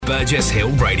Burgess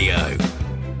Hill Radio.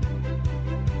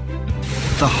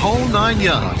 The Whole Nine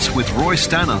Yards with Roy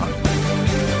Stannard.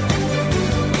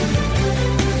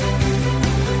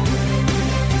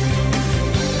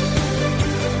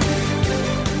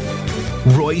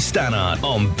 Roy Stannard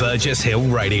on Burgess Hill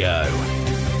Radio.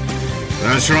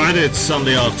 That's right, it's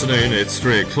Sunday afternoon, it's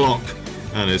 3 o'clock,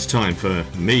 and it's time for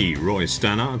me, Roy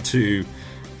Stannard, to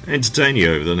entertain you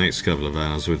over the next couple of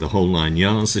hours with The Whole Nine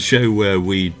Yards, the show where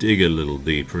we dig a little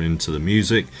deeper into the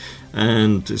music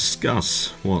and discuss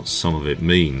what some of it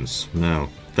means. Now,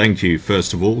 thank you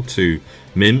first of all to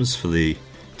Mims for the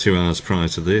 2 hours prior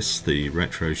to this, the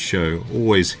retro show.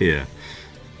 Always hear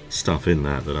stuff in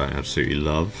that I absolutely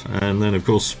love. And then, of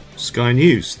course, Sky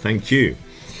News, thank you.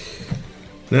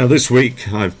 Now, this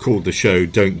week I've called the show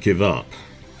Don't Give Up.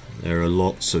 There are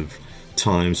lots of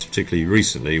times, particularly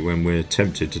recently, when we're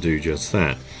tempted to do just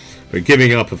that. But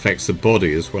giving up affects the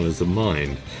body as well as the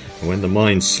mind. And when the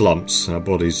mind slumps, our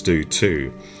bodies do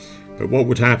too. But what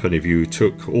would happen if you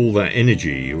took all that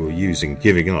energy you were using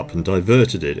giving up and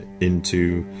diverted it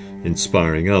into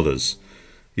inspiring others,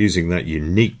 using that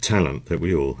unique talent that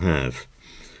we all have?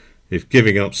 If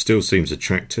giving up still seems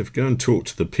attractive, go and talk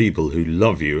to the people who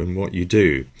love you and what you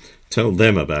do. Tell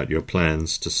them about your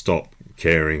plans to stop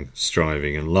caring,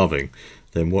 striving and loving.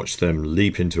 Then watch them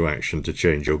leap into action to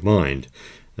change your mind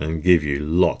and give you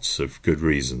lots of good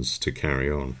reasons to carry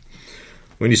on.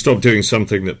 When you stop doing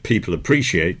something that people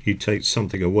appreciate, you take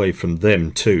something away from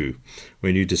them too.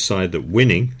 When you decide that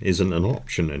winning isn't an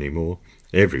option anymore,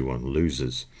 everyone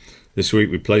loses. This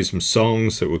week we play some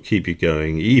songs that will keep you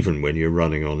going even when you're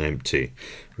running on empty.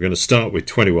 We're going to start with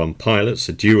 21 Pilots,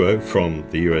 a duo from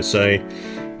the USA,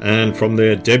 and from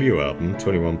their debut album,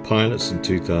 21 Pilots in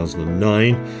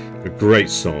 2009, a great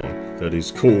song that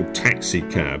is called Taxi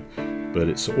Cab, but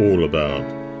it's all about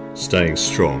staying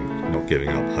strong, not giving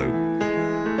up hope.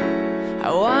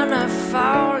 I wanna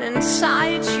fall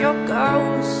inside your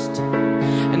ghost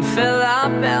and fill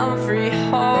up every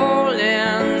hole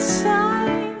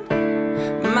inside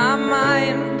my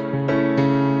mind,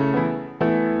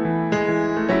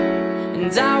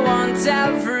 and I want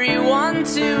everyone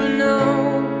to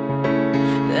know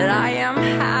that I am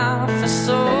half a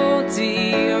soul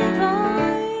divided.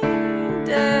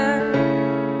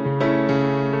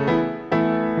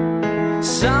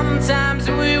 Sometimes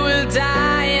we will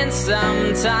die and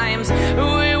sometimes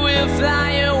we will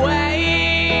fly away.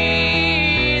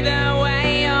 The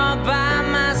way you're by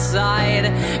my side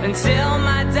until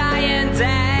my dying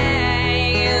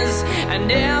days.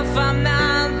 And if I'm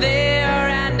not there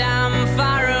and I'm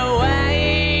far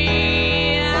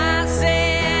away, I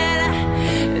said,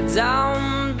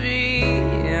 don't be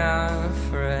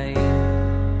afraid.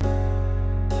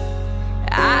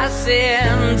 I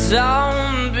said,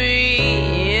 don't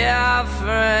be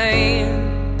afraid.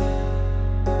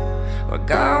 We're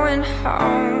going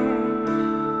home.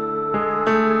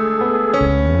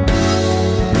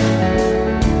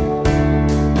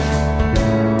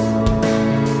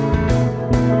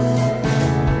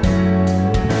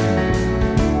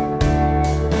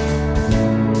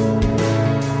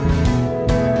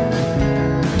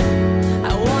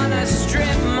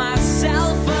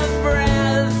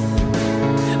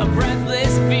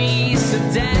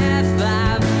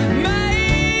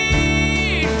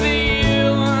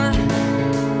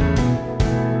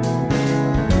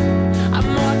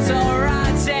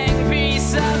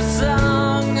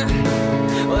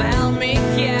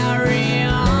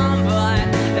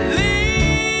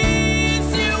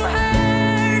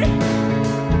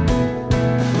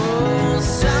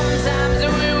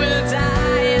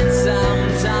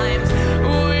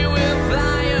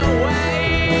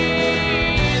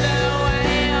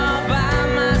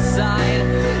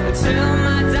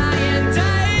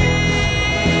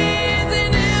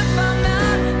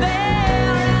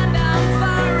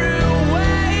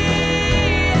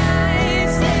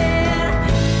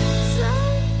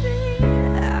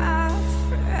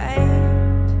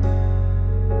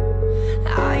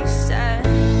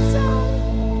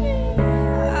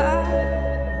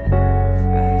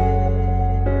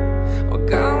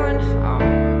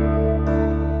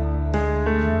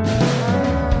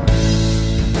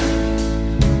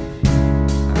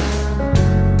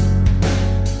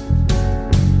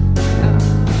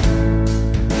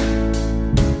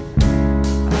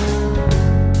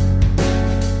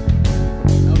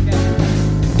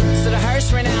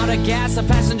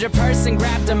 Person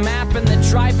grabbed a map and the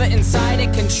driver inside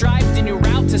it contrived a new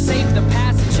route to save the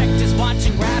past. And checked his watch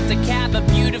and grabbed a cab, a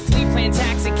beautifully planned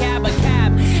taxi cab. A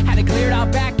cab had it cleared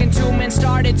out back and 2 men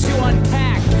started to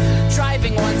unpack.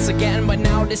 driving once again, but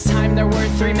now this time there were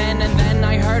three men. And then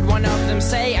I heard one of them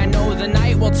say, I know the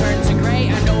night will turn to grey,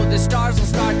 I know the stars will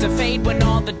start to fade when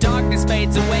all the darkness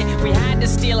fades away. We had to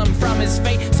steal him from his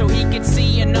fate so he could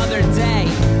see another day.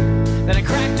 Then I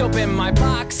cracked open my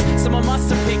box, someone must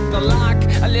have picked the lock.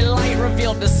 A little light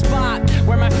revealed the spot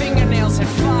where my fingernails had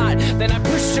fought. Then I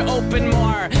pushed it open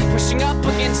more, pushing up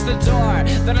against the door.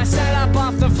 Then I sat up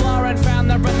off the floor and found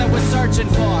the breath I was searching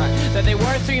for. That they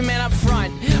were three men up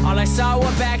front, all I saw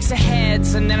were backs of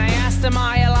heads. And then I asked, am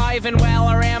I alive and well,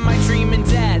 or am I dreaming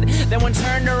dead? Then one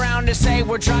turned around to say,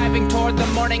 we're driving toward the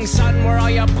morning sun, where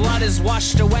all your blood is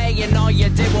washed away and all you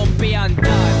did will be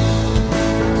undone.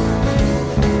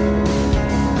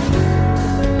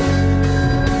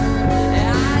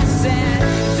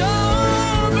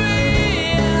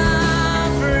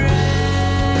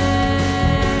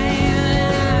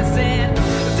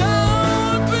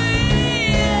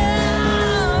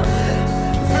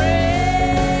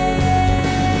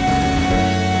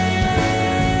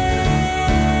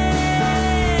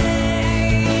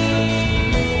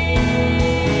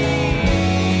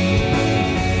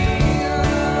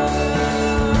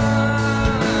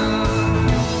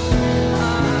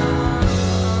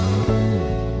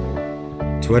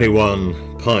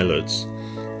 "21 Pilots"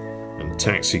 and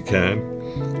 "Taxi Cab"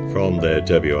 from their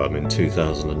debut album in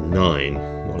 2009.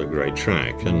 What a great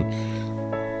track. And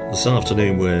this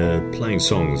afternoon we're playing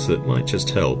songs that might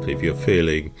just help if you're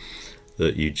feeling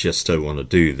that you just don't want to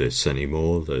do this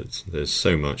anymore, that there's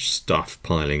so much stuff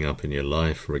piling up in your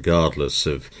life, regardless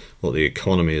of what the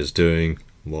economy is doing,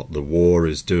 what the war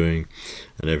is doing,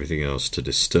 and everything else to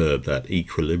disturb that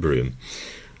equilibrium.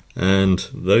 And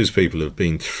those people who have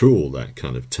been through all that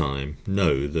kind of time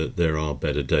know that there are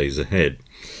better days ahead.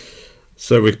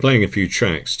 So we're playing a few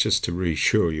tracks just to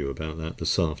reassure you about that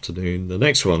this afternoon. The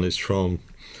next one is from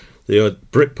the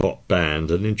Britpop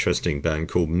band, an interesting band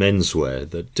called Menswear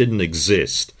that didn't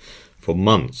exist for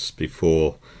months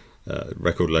before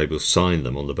record labels signed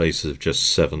them on the basis of just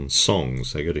 7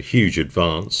 songs. They got a huge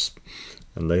advance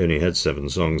and they only had 7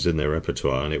 songs in their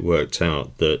repertoire, and it worked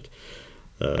out that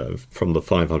from the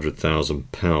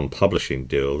 £500,000 publishing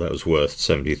deal, that was worth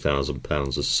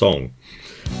 £70,000 a song.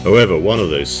 However, one of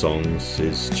those songs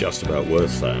is just about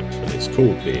worth that, and it's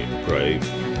called Being Brave,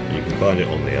 and you can find it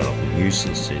on the album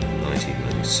Nuisance in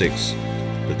 1996,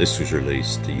 but this was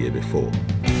released the year before.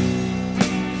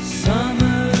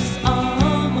 Summer's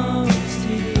almost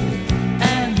here,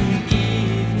 and the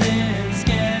evening's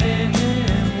getting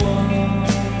warm.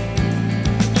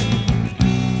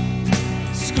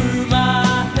 Screw my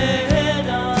head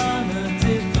on a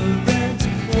different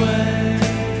way.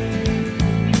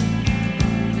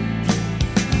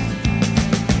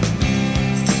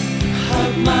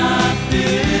 Hug my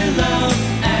pillow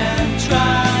and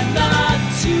try not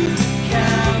to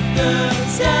count the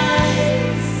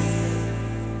days.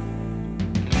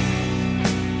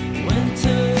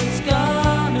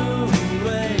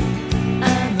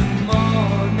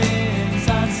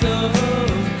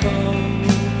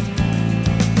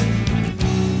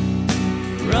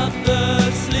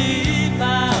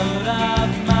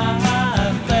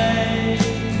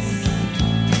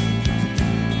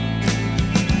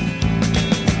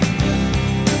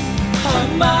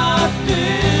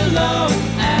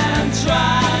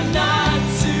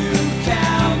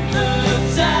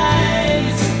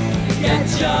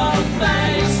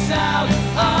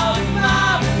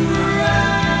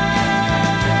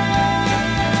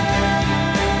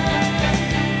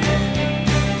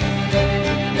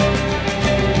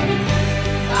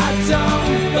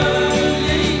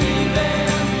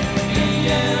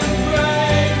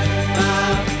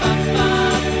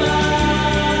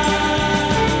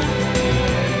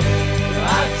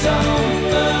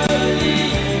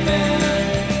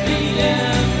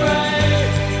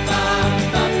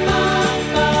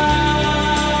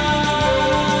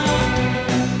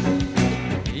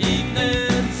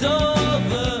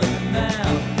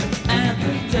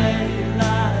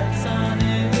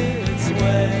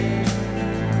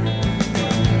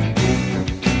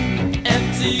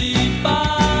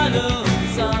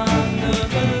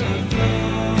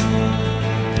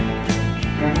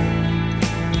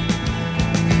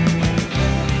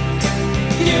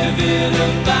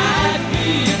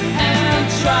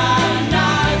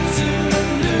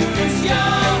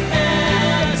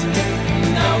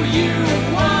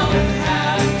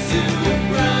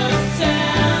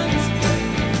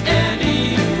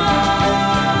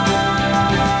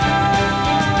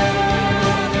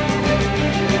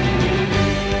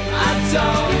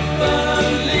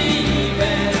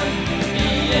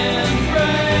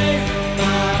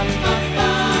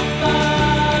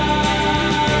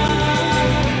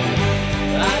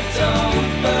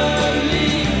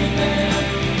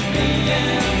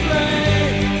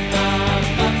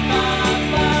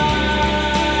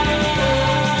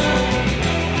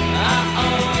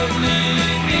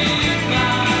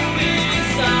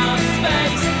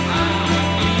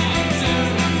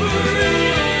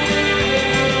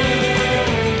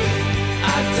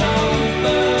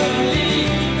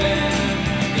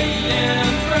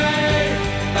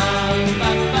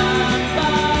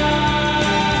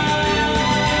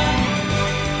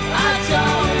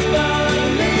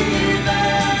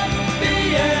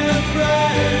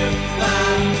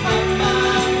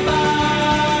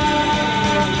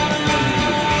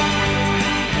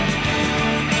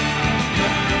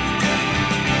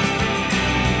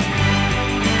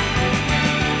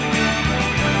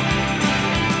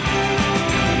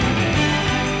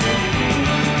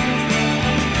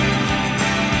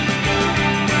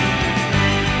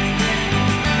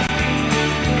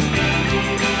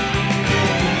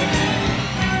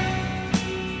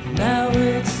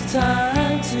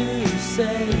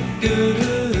 say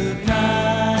good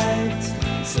night,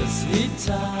 so sleep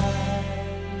tight.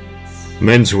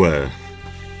 Menswear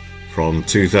from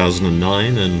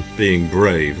 2009 and Being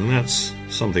Brave, and that's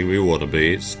something we want to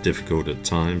be. It's difficult at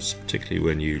times, particularly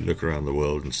when you look around the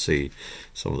world and see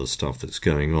some of the stuff that's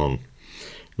going on.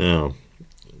 Now,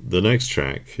 the next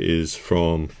track is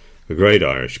from a great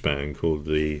Irish band called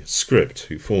The Script,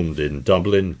 who formed in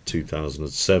Dublin in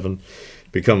 2007,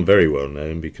 become very well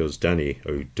known because Danny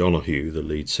O'Donoghue, the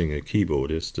lead singer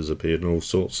keyboardist, has appeared in all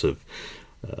sorts of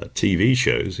TV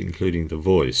shows, including The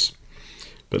Voice.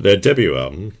 But their debut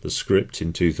album, The Script,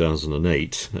 in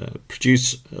 2008,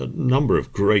 produced a number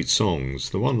of great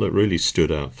songs. The one that really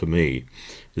stood out for me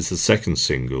is the second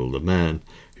single, The Man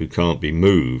Who Can't Be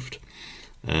Moved.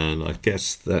 And I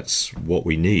guess that's what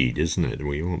we need, isn't it?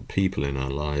 We want people in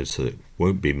our lives that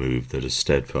won't be moved, that are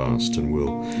steadfast and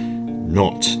will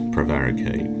not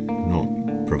prevaricate, not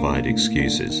provide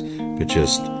excuses, but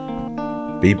just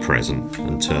be present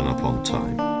and turn up on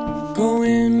time.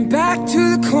 Going back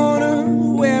to the corner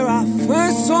where I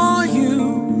first saw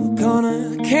you.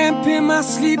 Gonna camp in my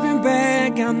sleeping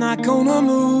bag, I'm not gonna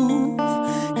move.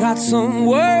 Got some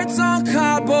words on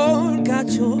cardboard, got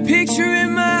your picture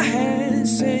in my hand,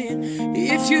 saying,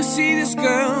 if you see this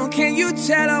girl, can you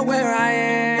tell her where I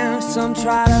am? Some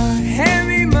try to hand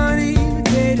me money, but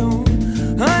they don't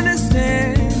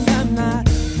understand. I'm not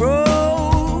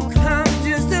broke, I'm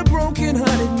just a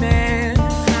broken-hearted man.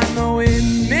 I know it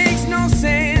makes no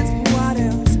sense, but what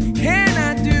else can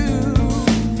I do?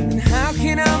 And how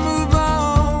can I move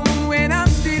on when I'm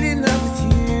still in love with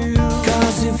you?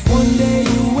 Cause if one day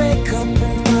you wake up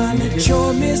and find that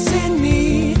you're missing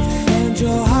me, and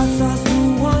your heart starts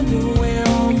to wonder where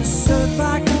on this earth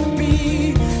I could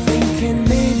be, thinking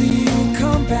maybe you'll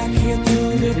come back here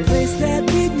to the place that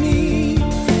beat me,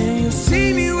 and you'll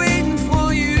see me waiting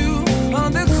for you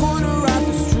on the corner of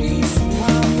the street. So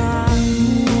I'm not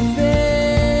moving,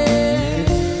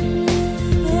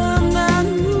 I'm not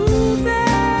moving.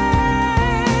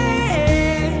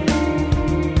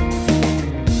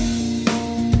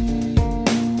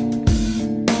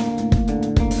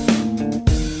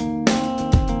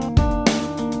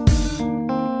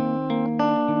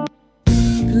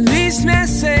 Policeman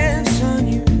said, son,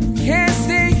 you can't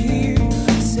stay here.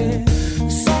 I said,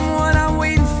 someone I'm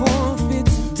waiting for, if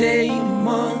it's a day, a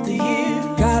month, a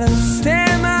year. Gotta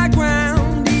stand my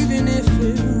ground, even if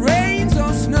it rains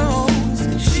or snows.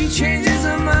 If she changes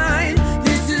her mind,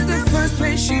 this is the first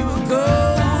place she will go.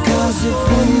 Cause if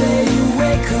one day you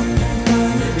wake up and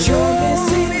find that you're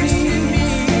missing me,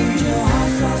 and your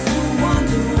heart starts to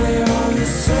wonder where on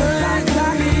this earth I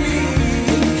could be,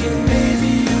 thinking maybe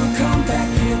you'll come back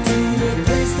here to the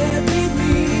place that beat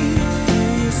me,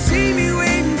 and you'll see me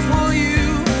waiting for you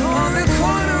on the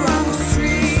corner of the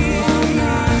street. I'm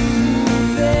not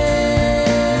moving,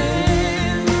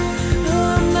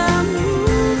 I'm not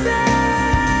moving,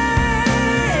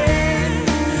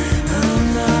 I'm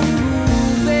not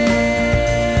moving,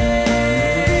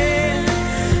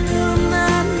 I'm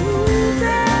not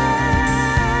moving.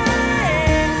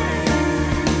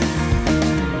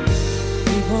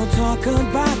 People talk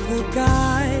about the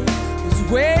guy who's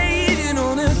waiting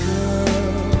on a girl.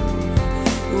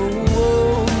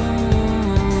 Oh,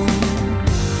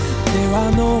 there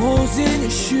are no holes in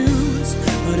his shoes,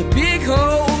 but a big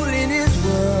hole in his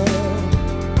world.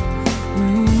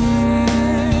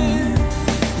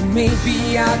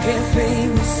 Maybe I'll get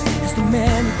famous as the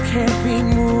man who can't be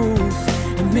moved,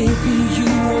 and maybe you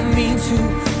won't mean to,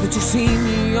 but you see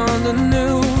me on the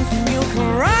news, and you'll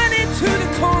come running to the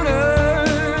corner,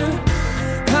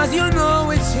 cause you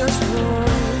know it's just for you.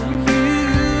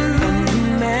 I'm the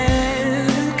man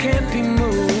who can't be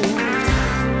moved,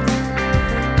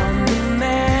 I'm the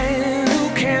man who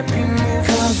can't be moved.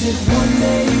 Cause if one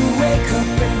day you wake up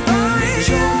and find that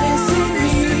you're missing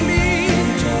me,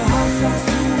 and your heart starts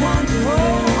to wonder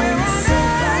where on earth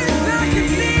I could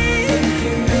be,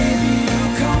 thinking maybe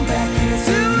you'll come back here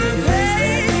to the place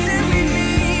that we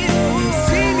meet, and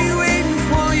see me waiting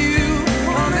for you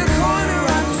on the corner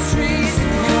of the street.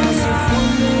 Cause if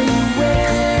one day you wake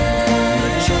up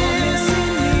and you're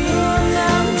missing me, and your heart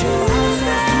starts to wonder where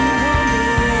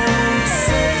on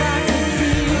earth I could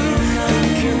be,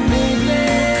 thinking maybe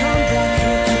you'll come back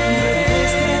here to the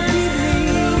place that we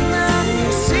meet,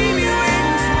 you'll see me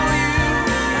waiting for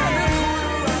you on the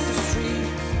corner of the street,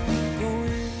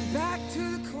 going back to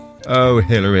the corner. Oh,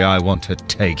 Hilary, I want to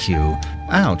take you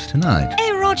out tonight.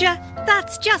 Hey, Roger,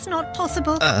 that's just not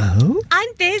possible. Oh?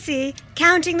 I'm busy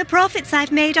counting the profits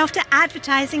I've made after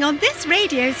advertising on this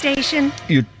radio station.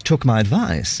 You took my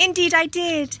advice. Indeed I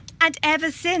did. And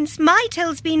ever since, my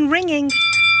till's been ringing.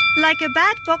 like a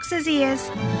bad boxer's ears.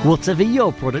 Whatever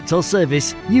your product or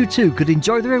service, you too could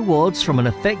enjoy the rewards from an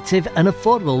effective and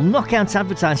affordable knockout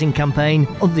advertising campaign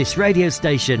on this radio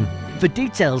station. For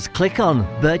details, click on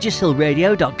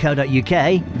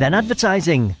burgessshillradio.co.uk, then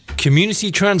advertising. Community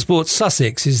Transport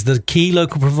Sussex is the key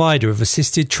local provider of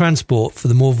assisted transport for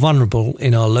the more vulnerable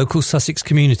in our local Sussex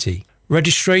community.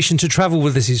 Registration to travel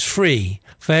with us is free.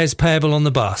 Fares payable on the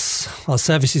bus. Our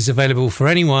service is available for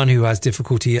anyone who has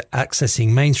difficulty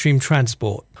accessing mainstream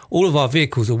transport. All of our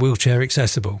vehicles are wheelchair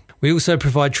accessible. We also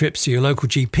provide trips to your local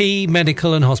GP,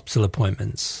 medical and hospital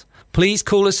appointments. Please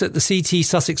call us at the CT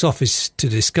Sussex office to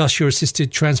discuss your assisted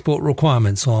transport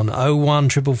requirements on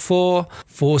 01444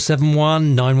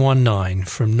 471 919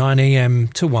 from 9 a.m.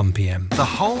 to 1 p.m. The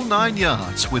Whole Nine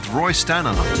Yards with Roy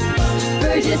Stannard.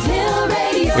 Burgess Hill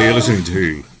Radio. Well, you're listening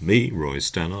to me, Roy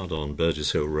Stannard, on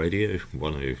Burgess Hill Radio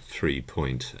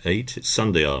 103.8. It's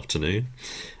Sunday afternoon,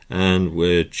 and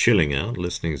we're chilling out,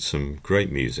 listening to some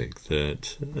great music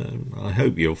that I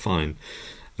hope you'll find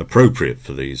appropriate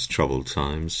for these troubled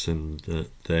times, and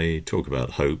they talk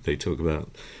about hope, they talk about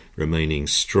remaining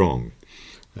strong.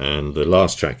 And the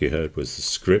last track you heard was The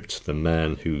Script, The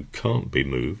Man Who Can't Be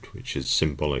Moved, which is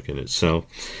symbolic in itself.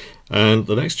 And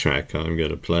the next track I'm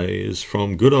going to play is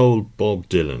from good old Bob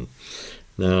Dylan.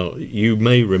 Now, you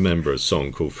may remember a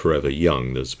song called Forever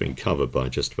Young that's been covered by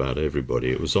just about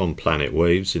everybody. It was on Planet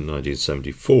Waves in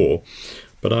 1974,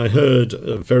 but I heard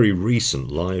a very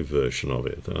recent live version of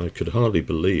it. I could hardly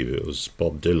believe it was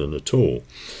Bob Dylan at all.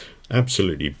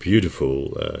 Absolutely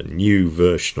beautiful new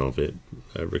version of it,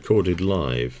 recorded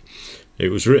live. It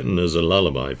was written as a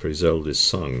lullaby for his eldest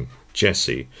son,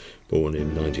 Jesse, born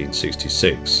in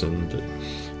 1966, and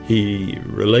he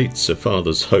relates a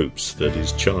father's hopes that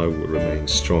his child will remain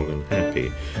strong and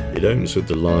happy. It opens with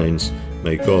the lines,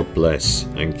 "May God bless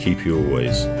and keep you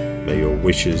always. May your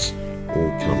wishes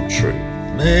all come true."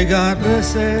 May God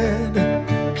bless and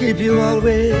keep you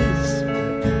always.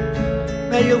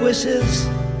 May your wishes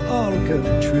all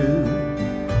come true.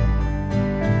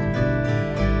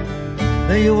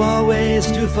 May you always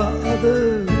do for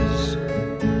others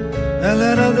and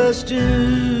let others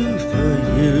do for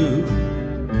you.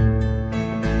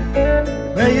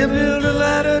 May you build a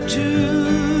ladder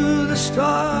to the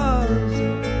stars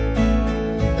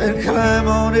and climb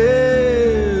on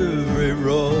every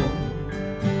road.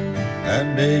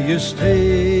 And may you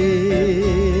stay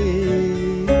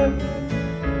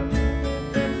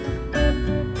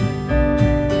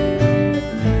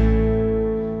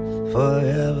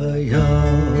forever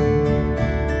young.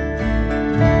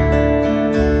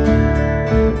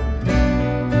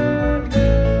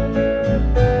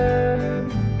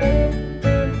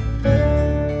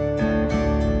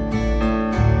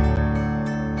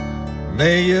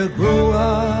 May you grow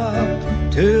up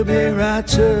to be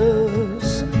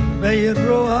righteous. May you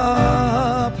grow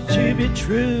up to be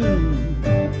true.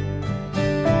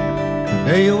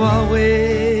 May you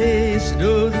always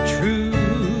know the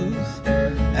truth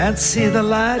and see the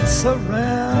light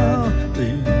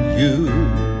surrounding you.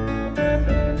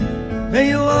 May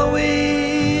you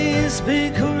always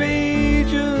be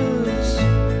courageous,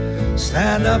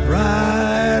 stand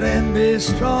upright and be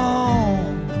strong,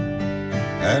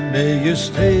 and may you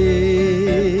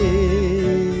stay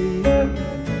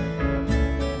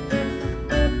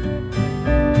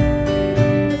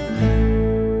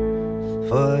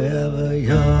forever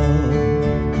young.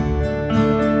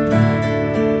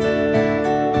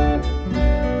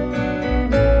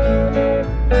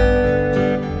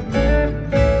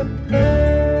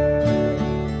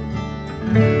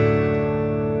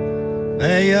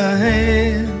 May your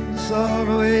hands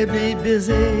always be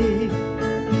busy.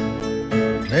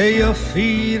 May your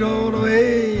feet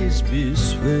always be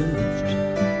swift.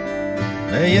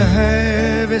 May you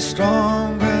have a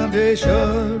strong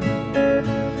foundation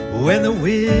when the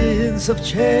winds of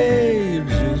change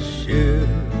shift.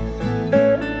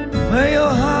 May your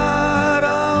heart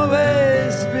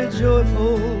always be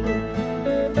joyful.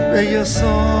 May your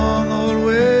song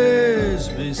always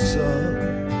be sung.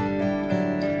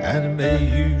 And may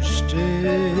you stay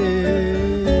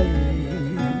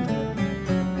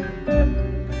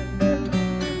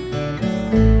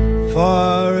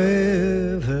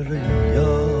forever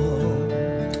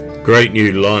young. Great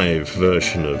new live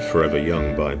version of Forever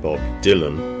Young by Bob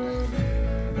Dylan.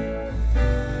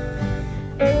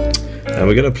 And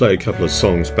we're going to play a couple of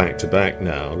songs back to back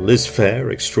now. Liz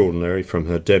Phair, Extraordinary, from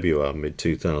her debut album in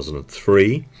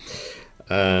 2003.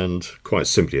 And quite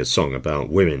simply a song about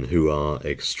women who are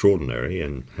extraordinary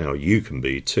and how you can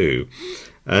be too.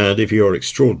 And if you're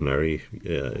extraordinary,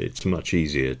 it's much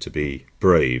easier to be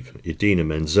brave. Idina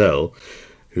Menzel,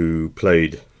 who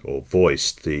played or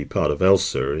voiced the part of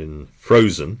Elsa in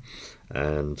Frozen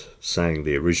and sang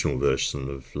the original version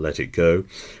of Let It Go.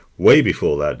 Way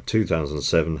before that,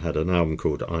 2007, had an album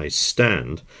called I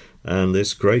Stand, and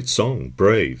this great song,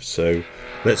 Brave. So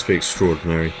let's be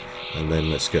extraordinary, and then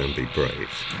let's go and be brave.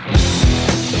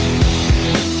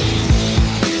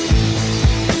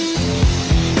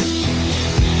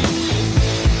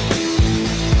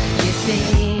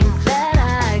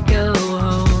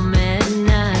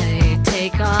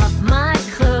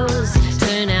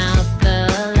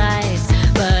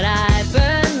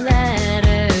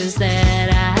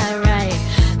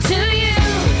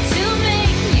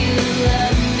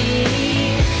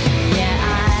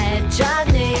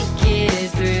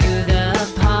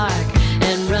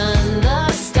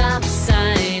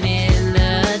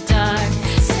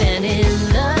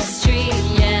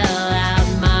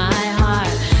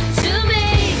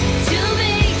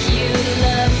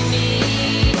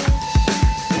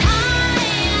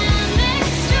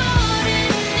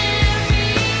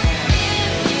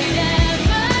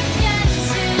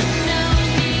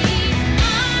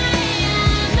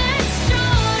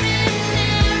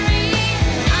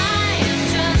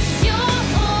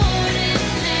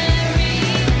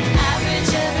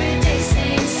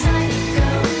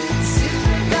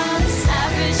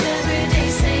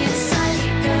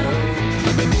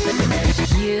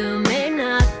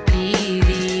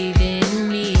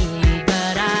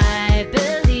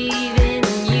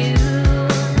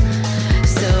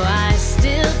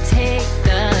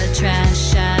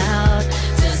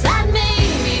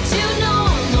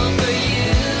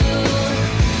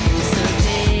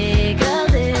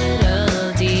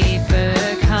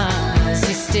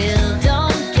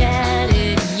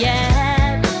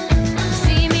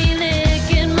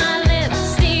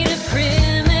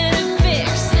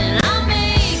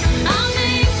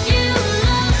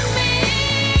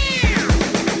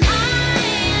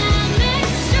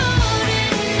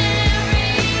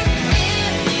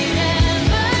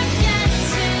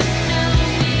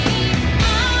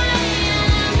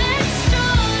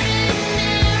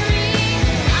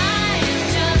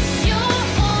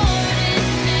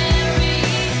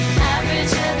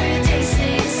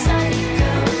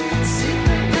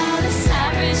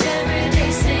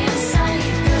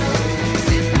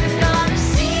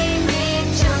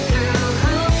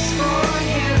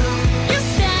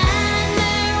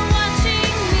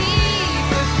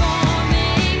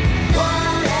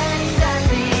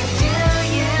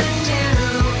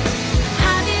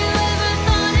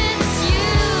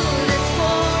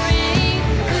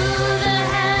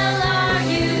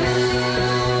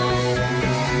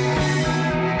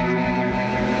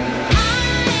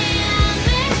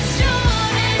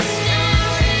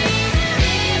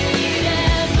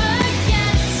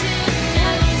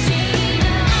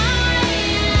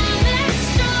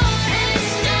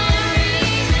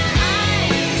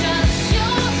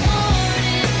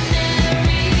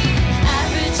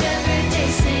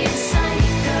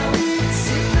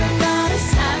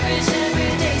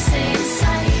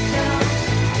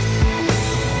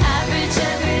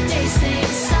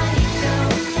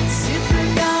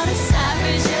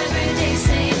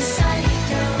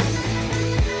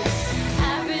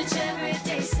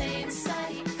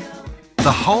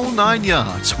 The Whole Nine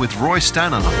Yards with Roy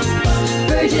Stannard.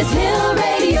 Burgess Hill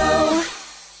Radio.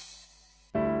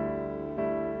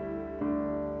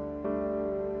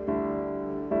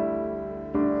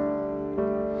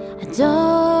 I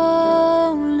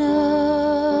don't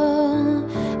know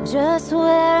just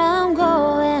where I'm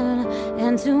going,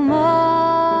 and tomorrow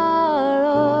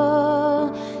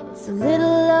it's a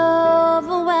little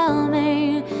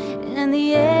overwhelming, and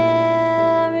the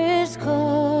air is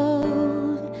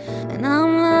cold, and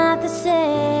I'm not the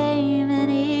same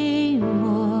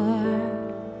anymore.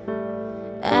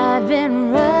 I've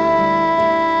been running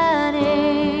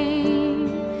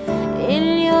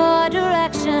in your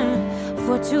direction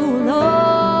for too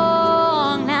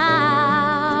long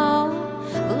now.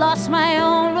 Lost my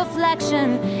own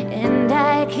reflection, and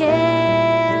I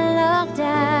can't look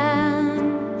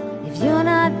down. If you're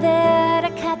not there to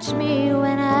catch me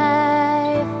when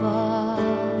I fall,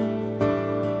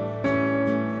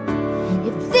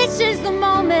 if this is the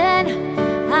moment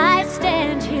I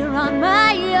stand here on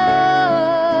my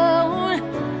own,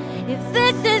 if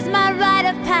this is my rite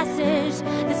of passage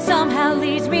that somehow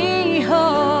leads me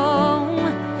home,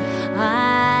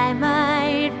 I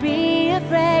might be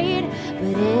afraid,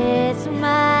 but it's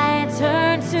my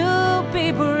turn to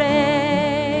be brave.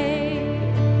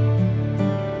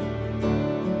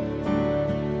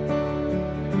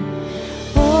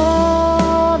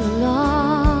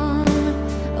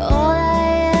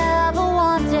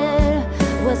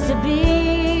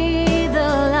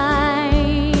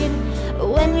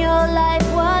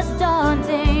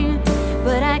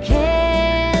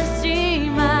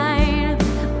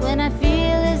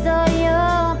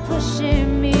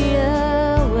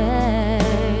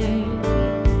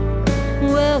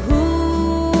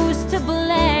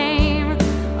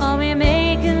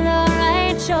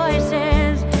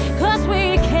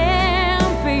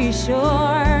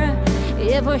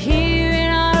 for hearing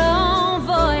our own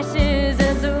voices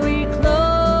as we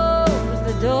close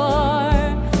the door,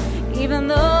 even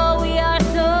though we are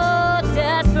so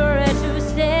desperate to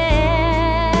stay.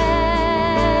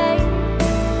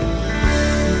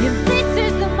 If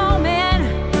this is the moment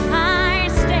I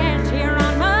stand here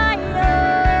on my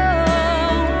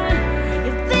own,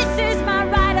 if this is my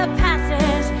rite of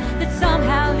passage that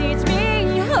somehow leads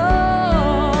me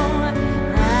home,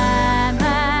 I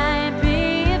might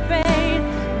be afraid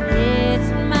it's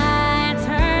my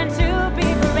turn to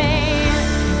be brave.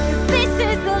 If this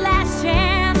is the last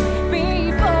chance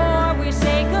before we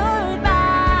say goodbye,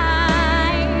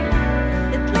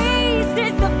 at least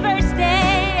it's the first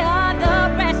day of the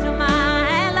rest of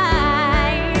my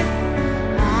life.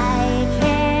 I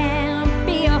can't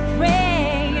be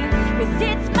afraid, 'cause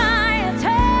it's my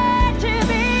turn to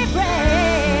be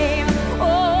brave. Oh,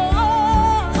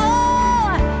 oh,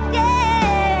 oh, yeah.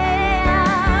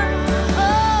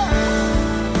 Oh,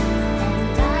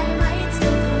 and I might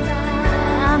still cry.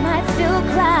 I might still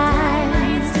cry.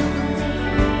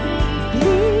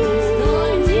 Please,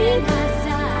 Lord, in my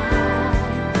side,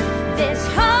 this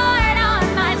heart on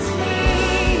my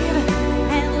sleeve,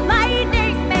 and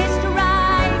lightning may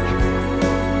strike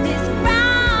this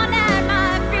ground at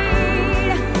my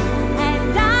feet,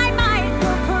 and I might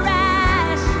still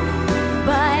crash,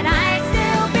 but I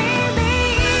still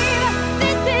believe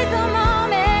this is the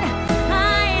moment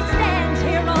I stand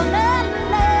here all alone,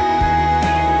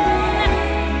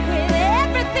 with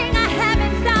everything I have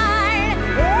inside,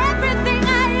 everything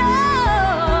I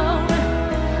own.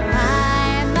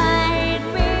 I might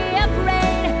be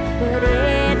afraid, but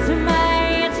it's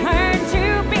my turn to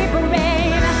be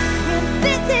brave. If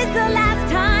this is the last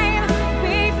time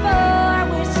before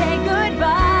we say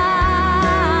goodbye,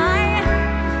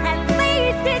 at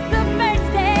least it's the first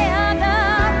day of the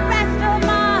rest of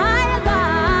my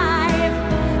life.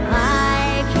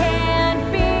 I can't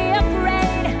be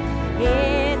afraid,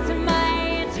 it's my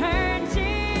turn to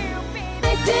be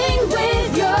Connecting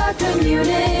with your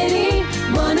community.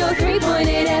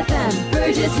 103.8 FM,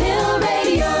 Burgess Hill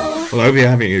Radio. Well, I hope you're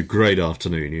having a great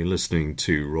afternoon. You're listening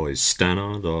to Roy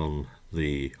Stannard on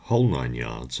the whole 9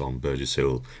 yards on Burgess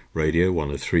Hill Radio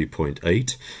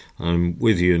 103.8. I'm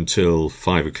with you until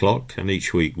 5 o'clock, and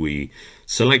each week we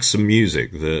select some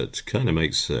music that kind of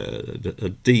makes a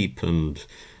deep and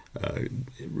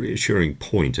reassuring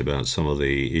point about some of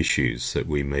the issues that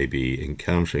we may be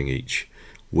encountering each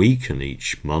week and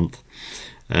each month.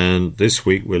 And this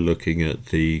week we're looking at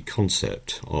the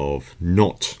concept of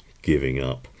not giving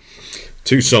up.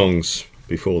 Two songs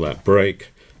before that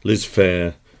break: Liz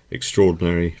Phair,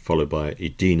 Extraordinary, followed by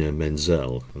Idina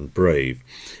Menzel and Brave.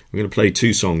 We're going to play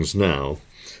two songs now,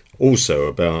 also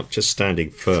about just standing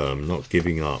firm, not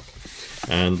giving up.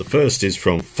 And the first is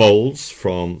from Foals,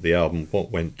 from the album What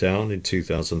Went Down in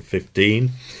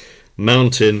 2015,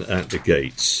 Mountain at the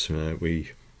Gates.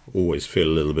 We always feel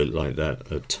a little bit like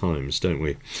that at times, don't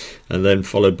we? And then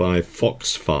followed by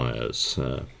Foxfires,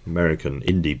 American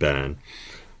indie band.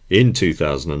 In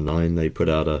 2009 they put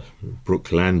out a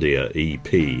Brooklandia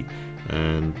EP,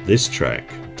 and this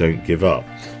track, Don't Give Up.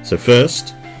 So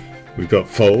first we've got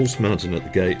Foals, Mountain at the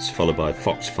Gates, followed by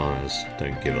Foxfires,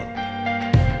 Don't Give Up.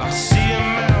 I see a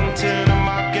mountain at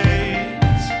my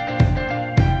gates.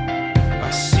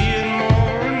 I see it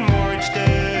more and more each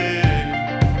day.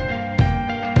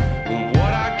 And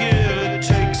what I give, it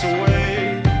takes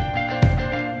away.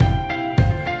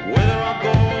 Whether I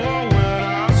go or whether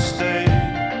I stay.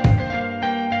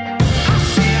 I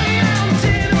see a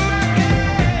mountain at my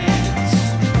gates.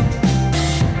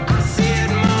 I see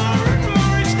it more and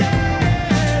more each day.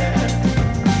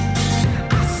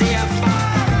 I see a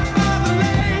fire.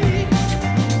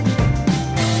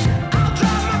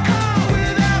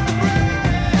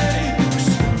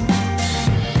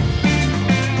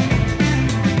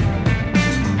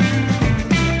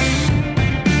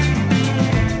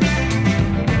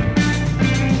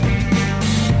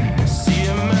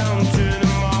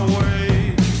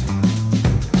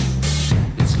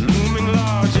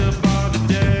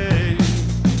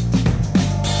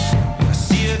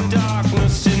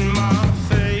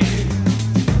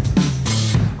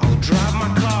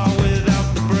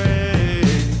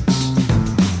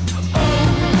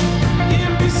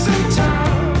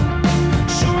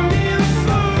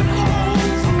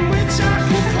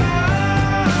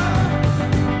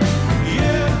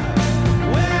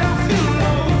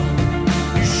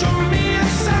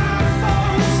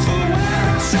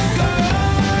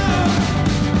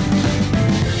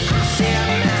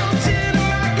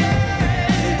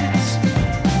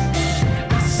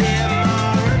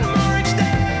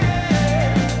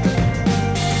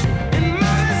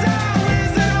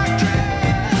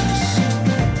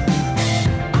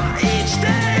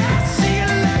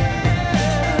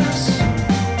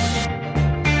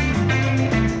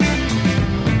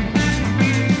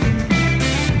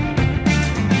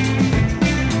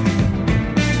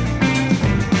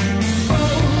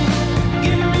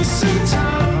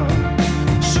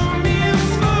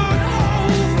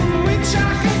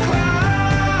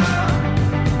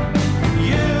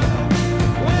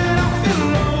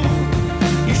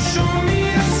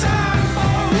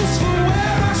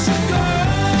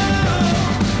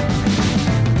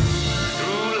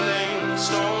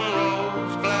 stone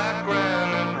rolls, black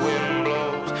granite, wind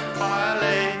blows, fire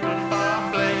lake and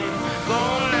fire flame,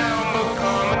 gone now but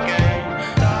come again.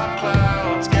 Dark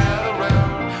clouds gather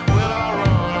round, will I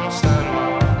run or stand my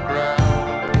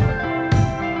ground?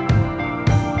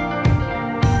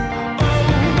 Oh,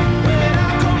 when I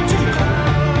come to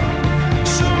climb,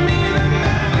 show me the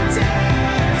mountains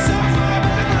so far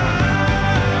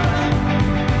behind.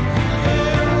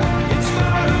 Yeah, it's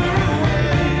farther away,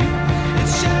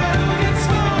 its shadow gets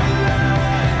smaller.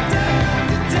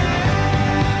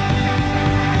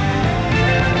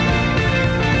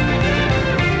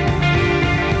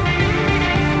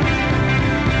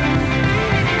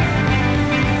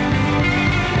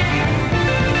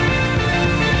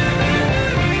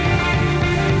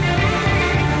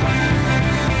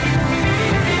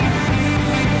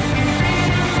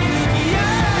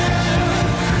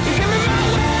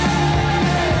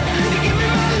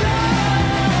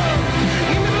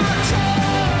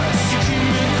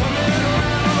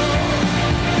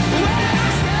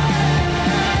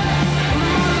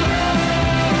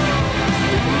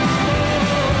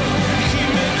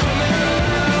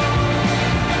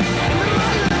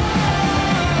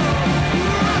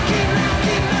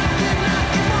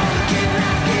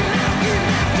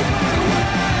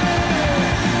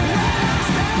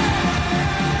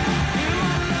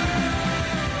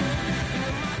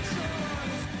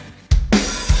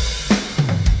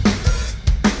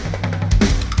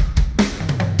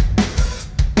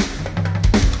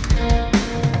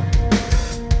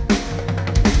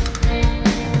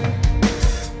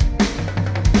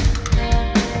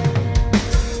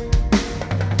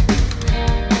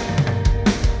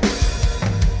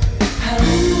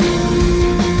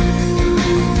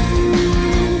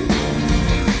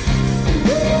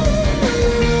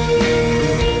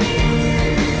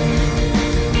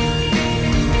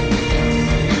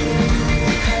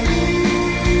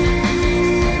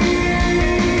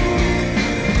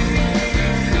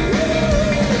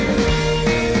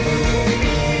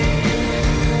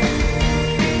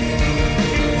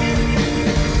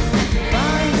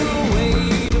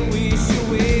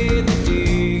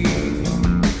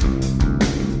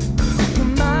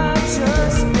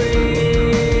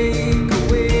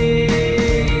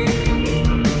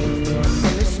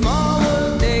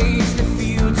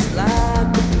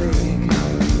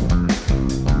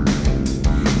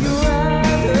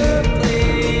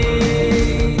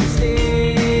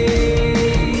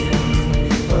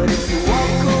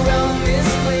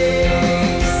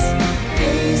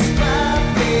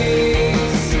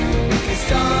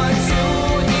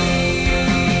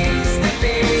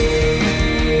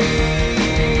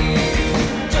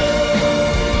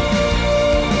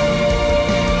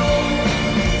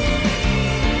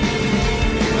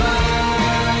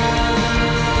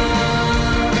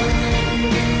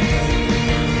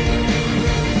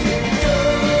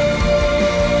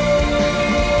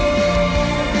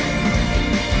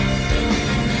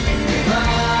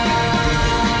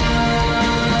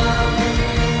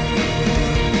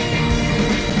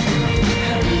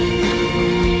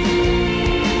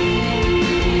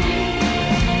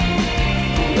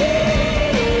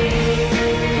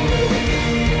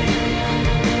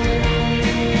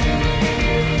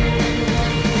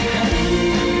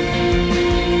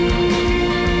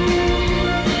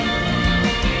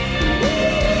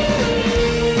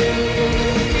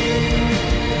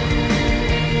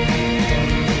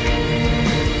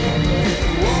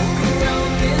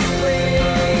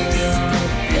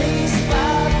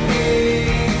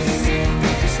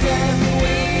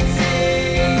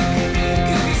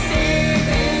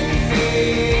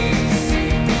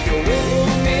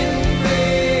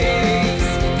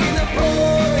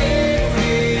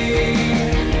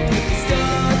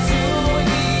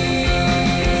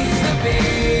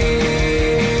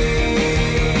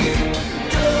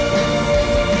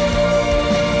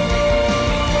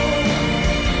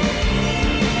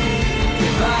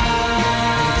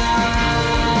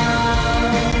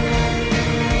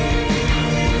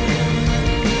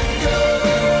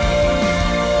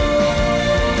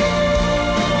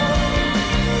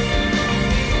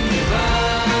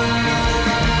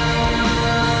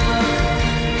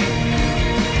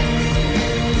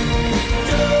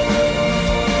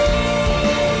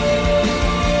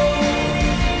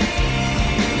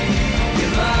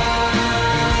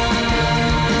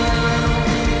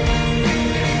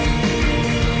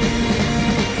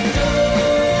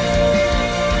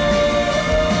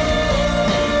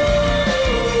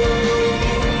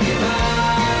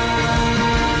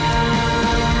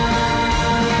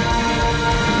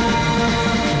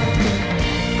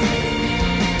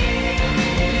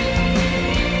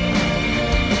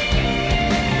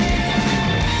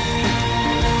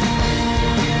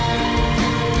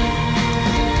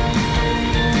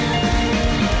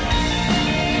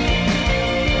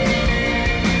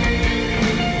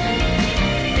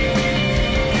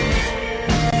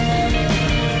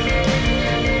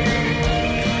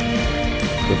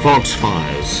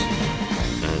 Foxfires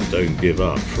and Don't Give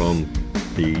Up from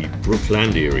the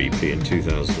Brooklandia EP in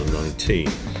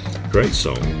 2019. Great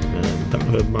song, and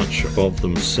haven't heard much of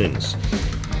them since.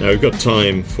 Now we've got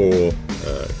time for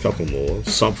a couple more.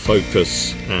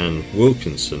 Subfocus and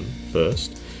Wilkinson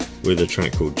first, with a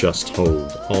track called Just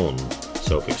Hold On,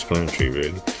 self-explanatory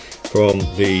really, from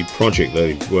the project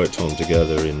they worked on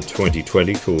together in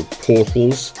 2020 called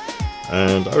Portals.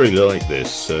 And I really like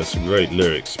this, some great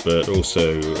lyrics, but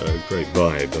also a great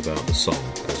vibe about the song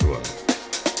as well.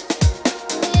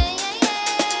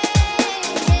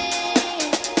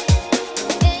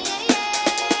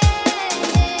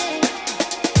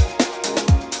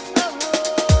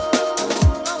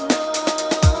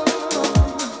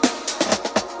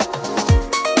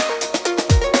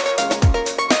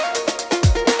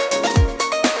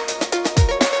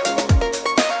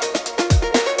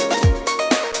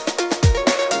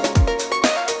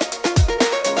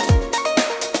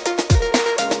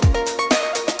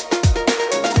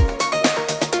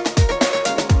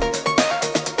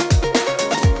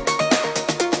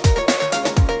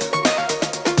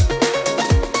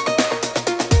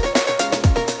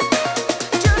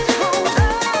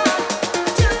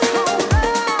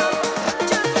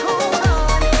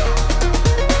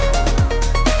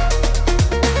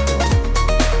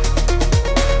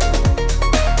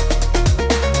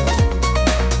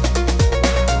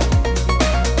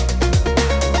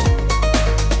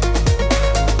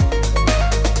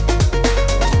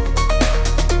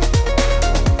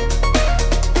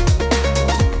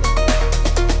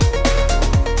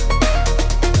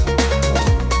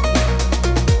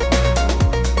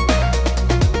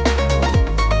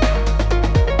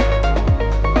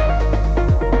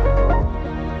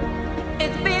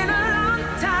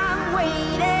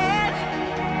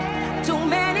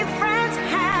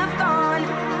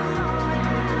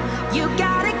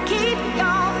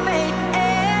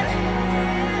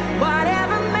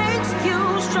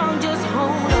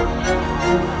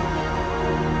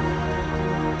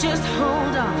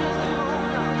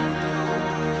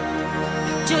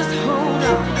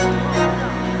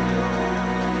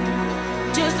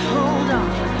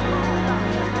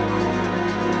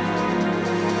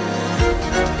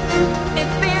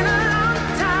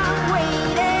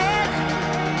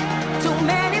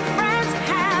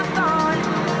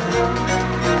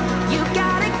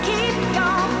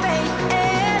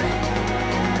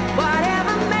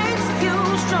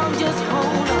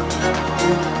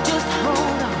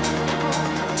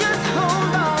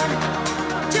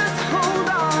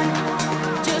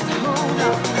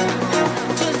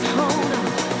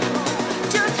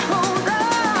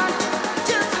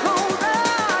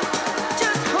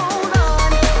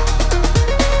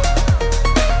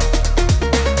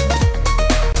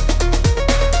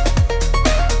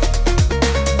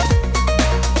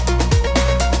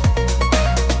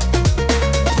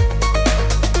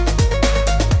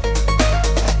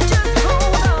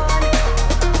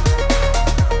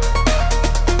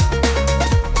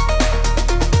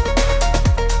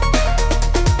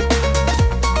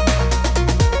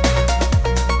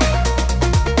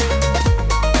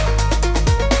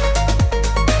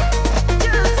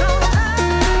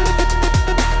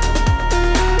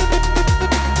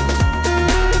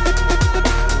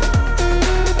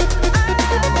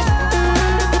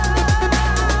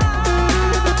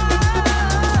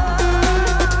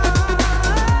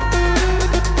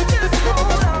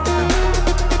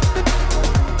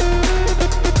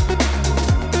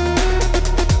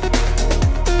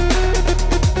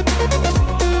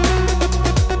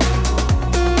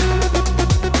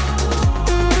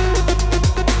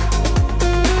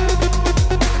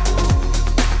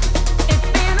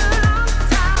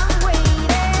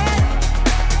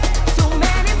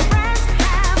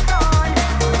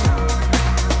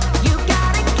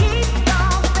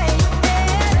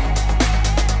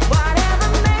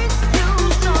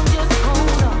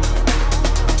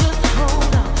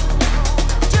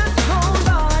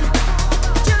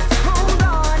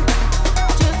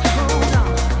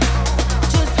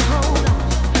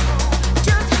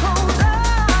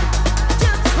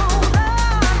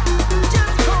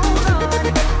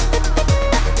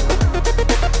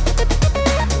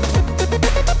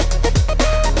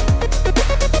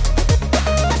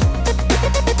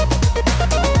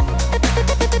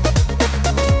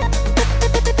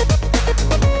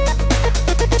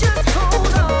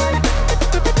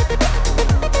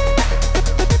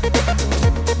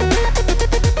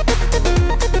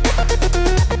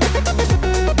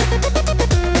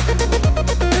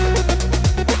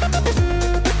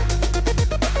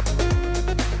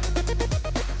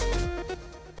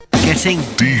 Getting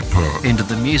deeper into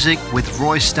the music with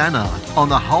Roy Stannard on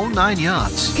the whole 9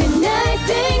 yards.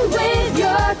 Connecting with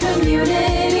your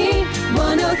community.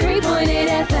 103.8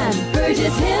 FM,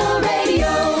 Burgess Hill Radio.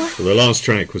 Well, the last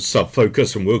track was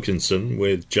Subfocus and Wilkinson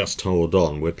with Just Hold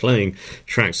On. We're playing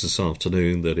tracks this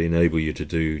afternoon that enable you to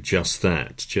do just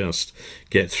that, just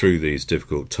get through these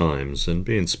difficult times and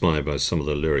be inspired by some of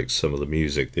the lyrics, some of the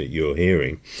music that you're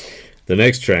hearing. The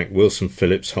next track, Wilson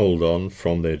Phillips, Hold On,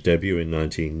 from their debut in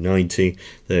 1990.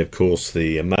 They're, of course,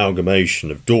 the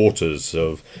amalgamation of daughters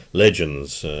of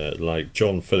legends like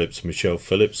John Phillips, Michelle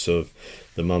Phillips of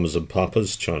the Mamas and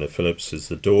Papas. China Phillips is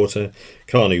the daughter.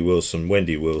 Carney Wilson,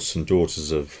 Wendy Wilson,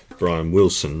 daughters of Brian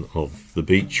Wilson of the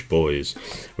Beach Boys.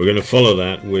 We're going to follow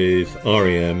that with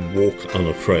R.E.M. Walk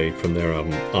Unafraid from their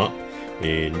album Up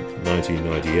in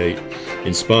 1998,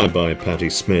 inspired by Patti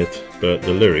Smith, but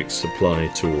the lyrics apply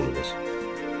to all of us.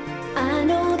 I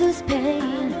know this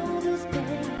pain.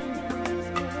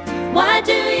 Why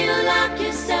do you lock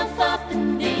yourself up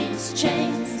in these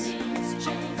chains?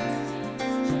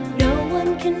 No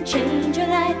one can change your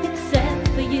life except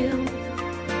for you.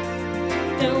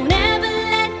 Don't ever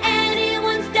let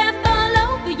anyone step all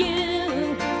over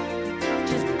you.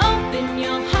 Just open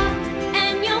your heart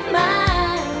and your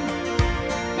mind.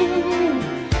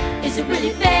 Is it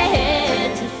really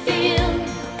fair to feel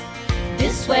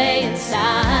this way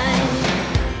inside?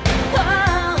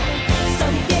 Oh,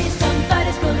 someday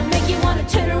somebody's gonna make you wanna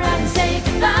turn around and say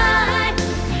goodbye.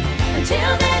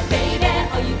 Until then, baby,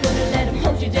 are you gonna let him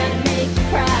hold you down and make you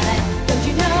cry? Don't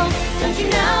you know,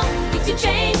 things will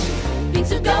change, things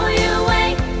will go your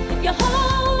way if you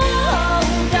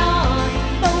hold on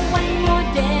for one more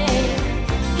day.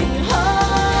 Can you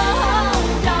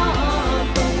hold on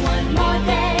for one more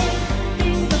day?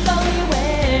 Things will go your way.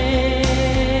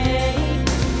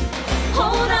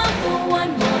 Hold on for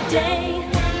one more day.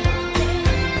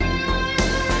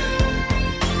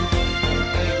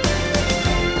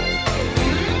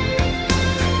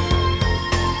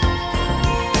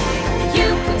 You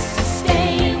could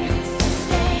sustain,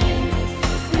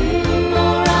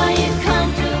 or are you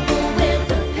comfortable with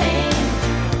the pain?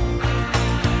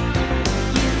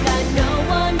 You've got no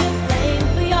one to blame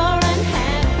for your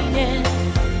unhappiness.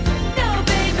 No,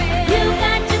 baby, you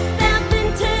got yourself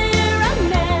into your own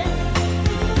mess.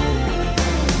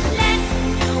 Let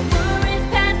your worries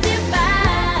pass you by.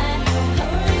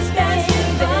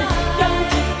 Don't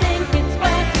you think it's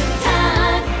worth your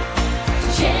time to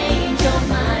change your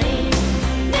mind?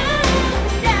 No.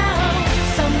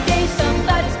 Someday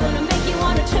somebody's gonna make you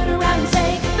wanna turn around and say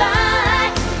goodbye.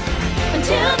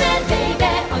 Until then, baby,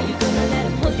 are you gonna let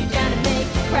him hold you down and make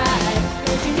you cry?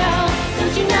 Don't you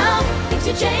know, things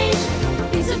will change,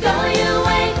 things will go your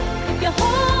way if you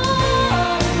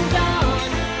hold on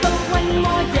for one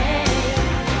more day.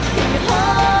 If you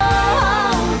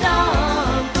hold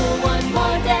on for one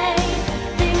more day,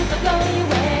 things will go your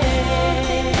way.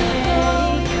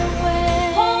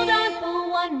 Hold on for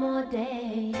one more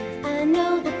day. I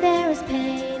know that there is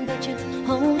pain, but you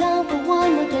hold on for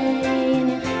one more day and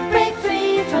you break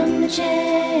free from the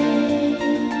chains.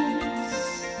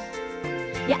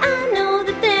 Yeah, I know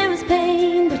that there is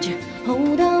pain, but you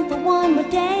hold on for one more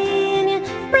day and you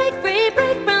break free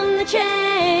from the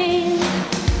chains.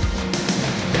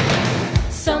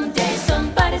 Someday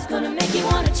somebody's gonna make you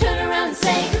wanna turn around and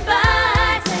say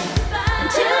goodbye.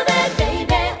 Until then,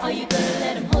 baby, are you gonna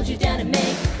let him hold you down and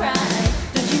make you cry?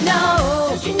 Don't you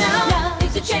know,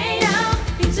 things will change,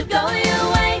 things will go your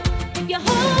way if you hold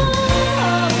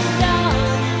on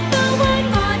for one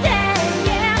more day.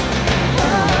 Yeah,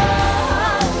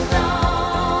 hold on.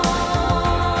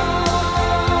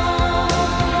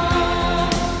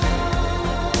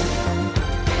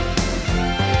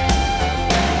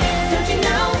 Don't you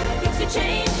know, things will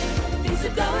change, things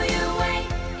will go your way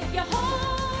if you hold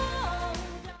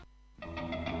on.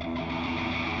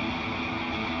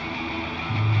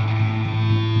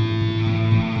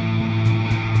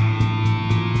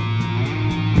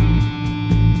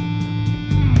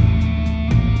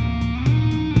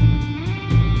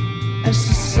 As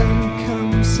the sun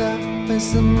comes up,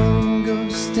 as the moon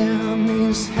goes down,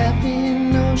 these happy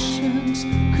notions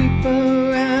creep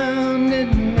around.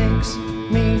 It makes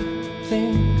me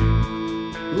think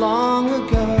long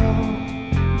ago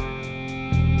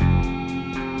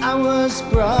I was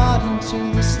brought into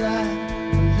this life,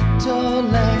 a little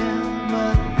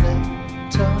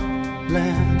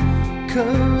lamb,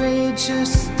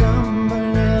 courageous,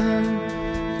 stumbling,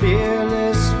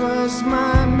 fearless was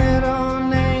my middle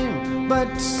name,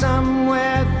 but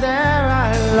somewhere there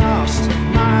I lost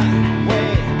my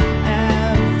way.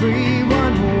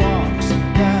 Everyone walks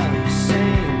the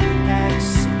same,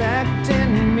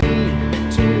 expecting me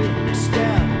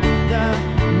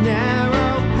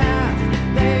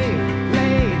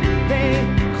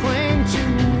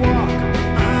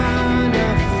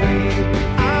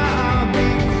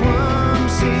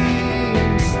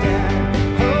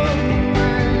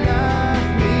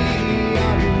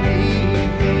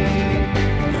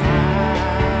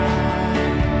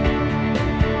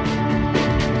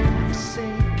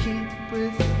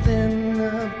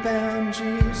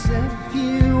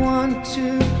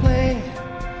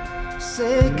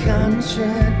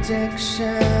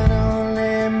Contradiction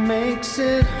only makes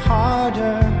it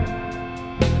harder.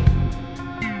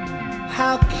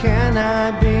 How can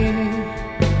I be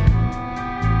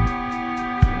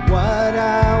what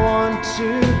I want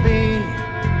to be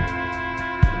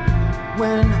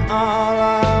when all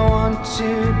I want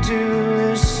to do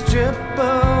is strip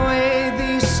away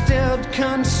these stilled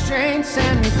constraints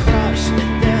and crush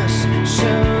this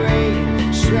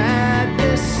charade, shred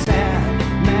this sad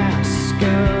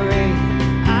masquerade.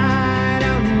 I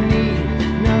don't need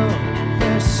no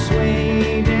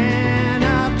persuading.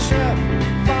 I'll trip,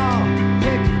 fall,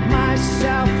 pick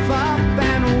myself up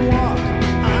and walk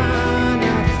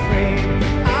unafraid.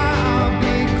 I'll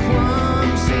be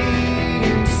clumsy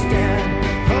instead.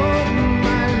 Hope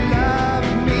my love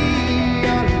me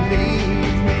or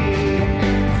leave me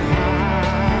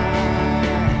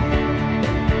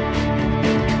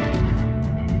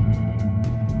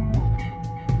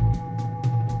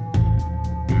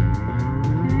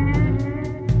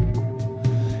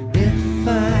If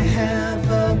I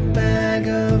have a bag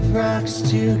of rocks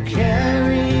to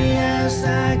carry as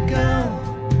I go,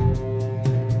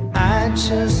 I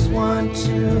just want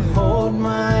to hold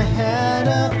my head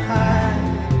up high.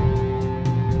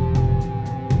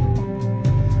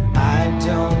 I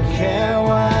don't care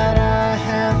what I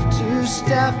have to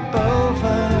step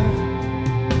over.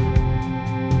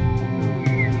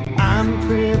 I'm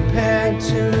prepared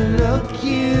to look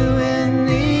you in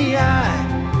the eye.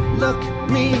 Look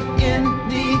me in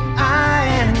the eye,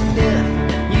 and if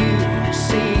you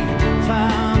see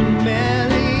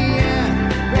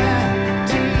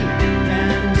familiarity,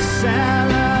 then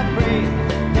celebrate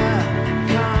the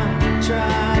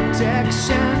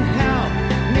contradiction. Help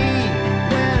me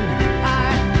when I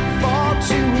fall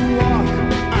to walk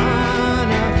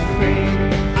unafraid.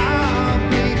 I'll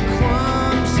be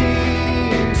clumsy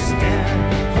instead.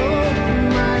 Hope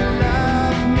my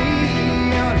love me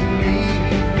or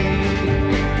leave me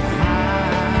behind.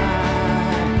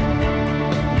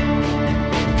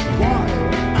 Walk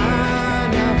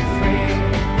unafraid.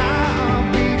 I'll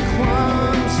be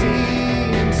clumsy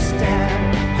instead.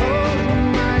 Hope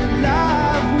my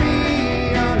love me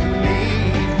or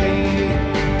leave me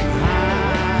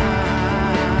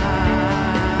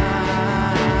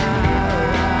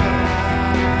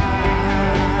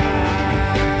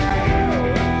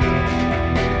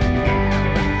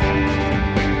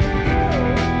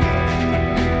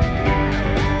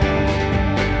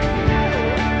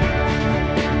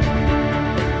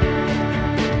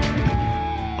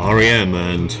R.E.M.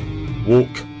 and Walk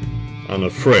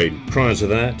Unafraid. Prior to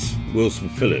that, Wilson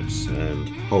Phillips and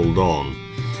Hold On.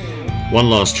 One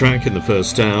last track in the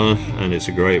first hour, and it's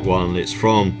a great one. It's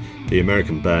from the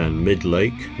American band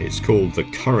Midlake. It's called The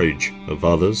Courage of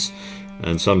Others,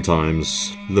 and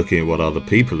sometimes looking at what other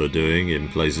people are doing in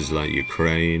places like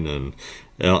Ukraine and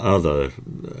other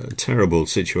terrible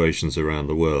situations around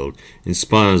the world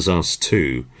inspires us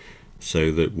too,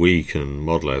 so that we can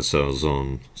model ourselves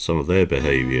on some of their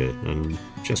behaviour and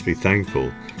just be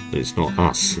thankful that it's not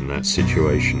us in that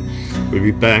situation. We'll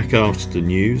be back after the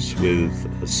news with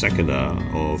a second hour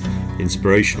of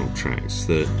inspirational tracks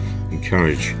that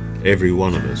encourage every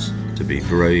one of us to be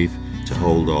brave, to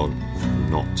hold on,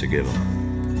 and not to give up.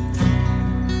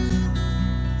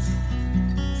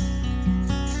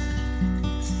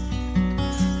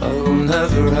 I will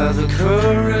never have the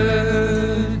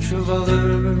courage of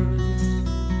others.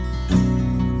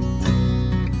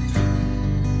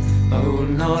 I would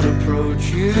not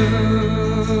approach you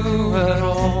at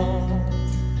all.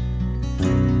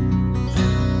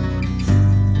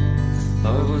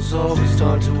 I was always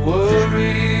taught to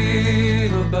worry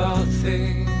about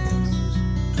things,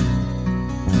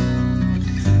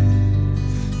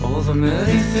 all the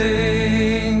many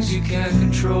things you can't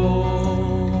control.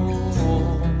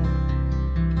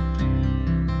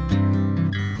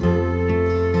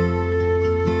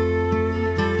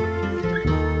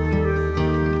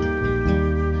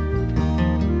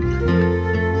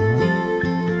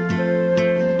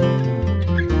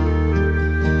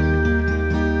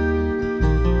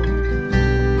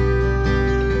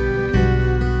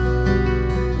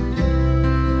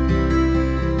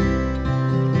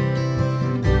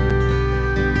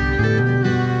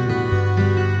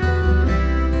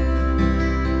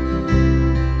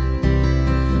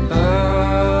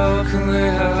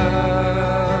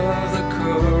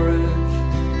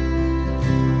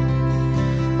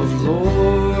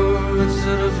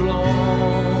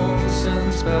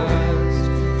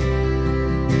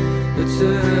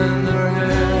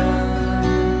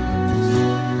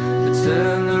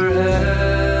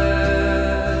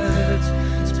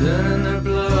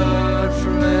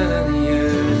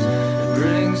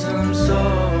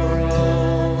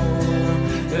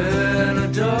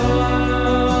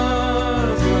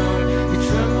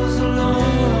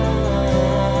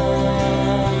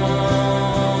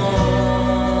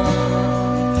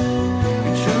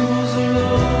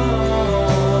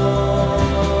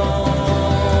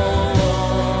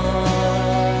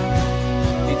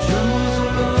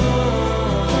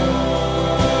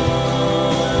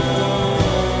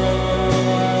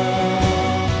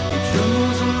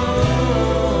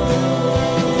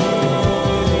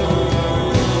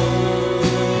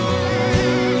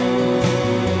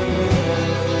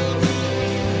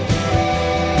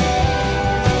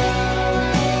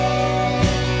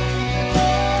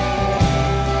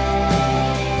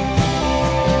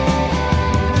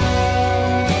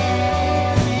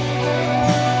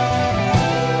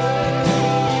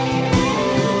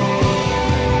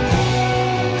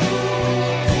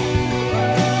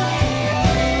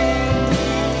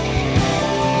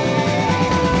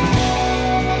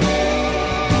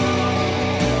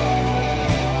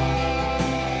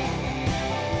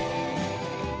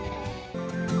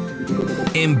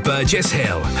 in Burgess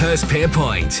Hill,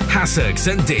 Hurstpierpoint,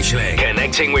 Hassocks and Ditchling.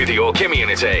 Connecting with your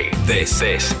community. This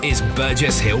is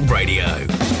Burgess Hill Radio.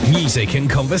 Music and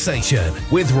conversation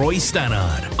with Roy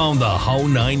Stannard on the whole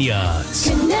 9 yards.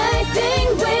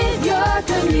 Connecting with your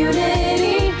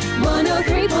community.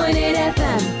 103.8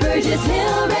 FM, Burgess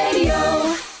Hill Radio.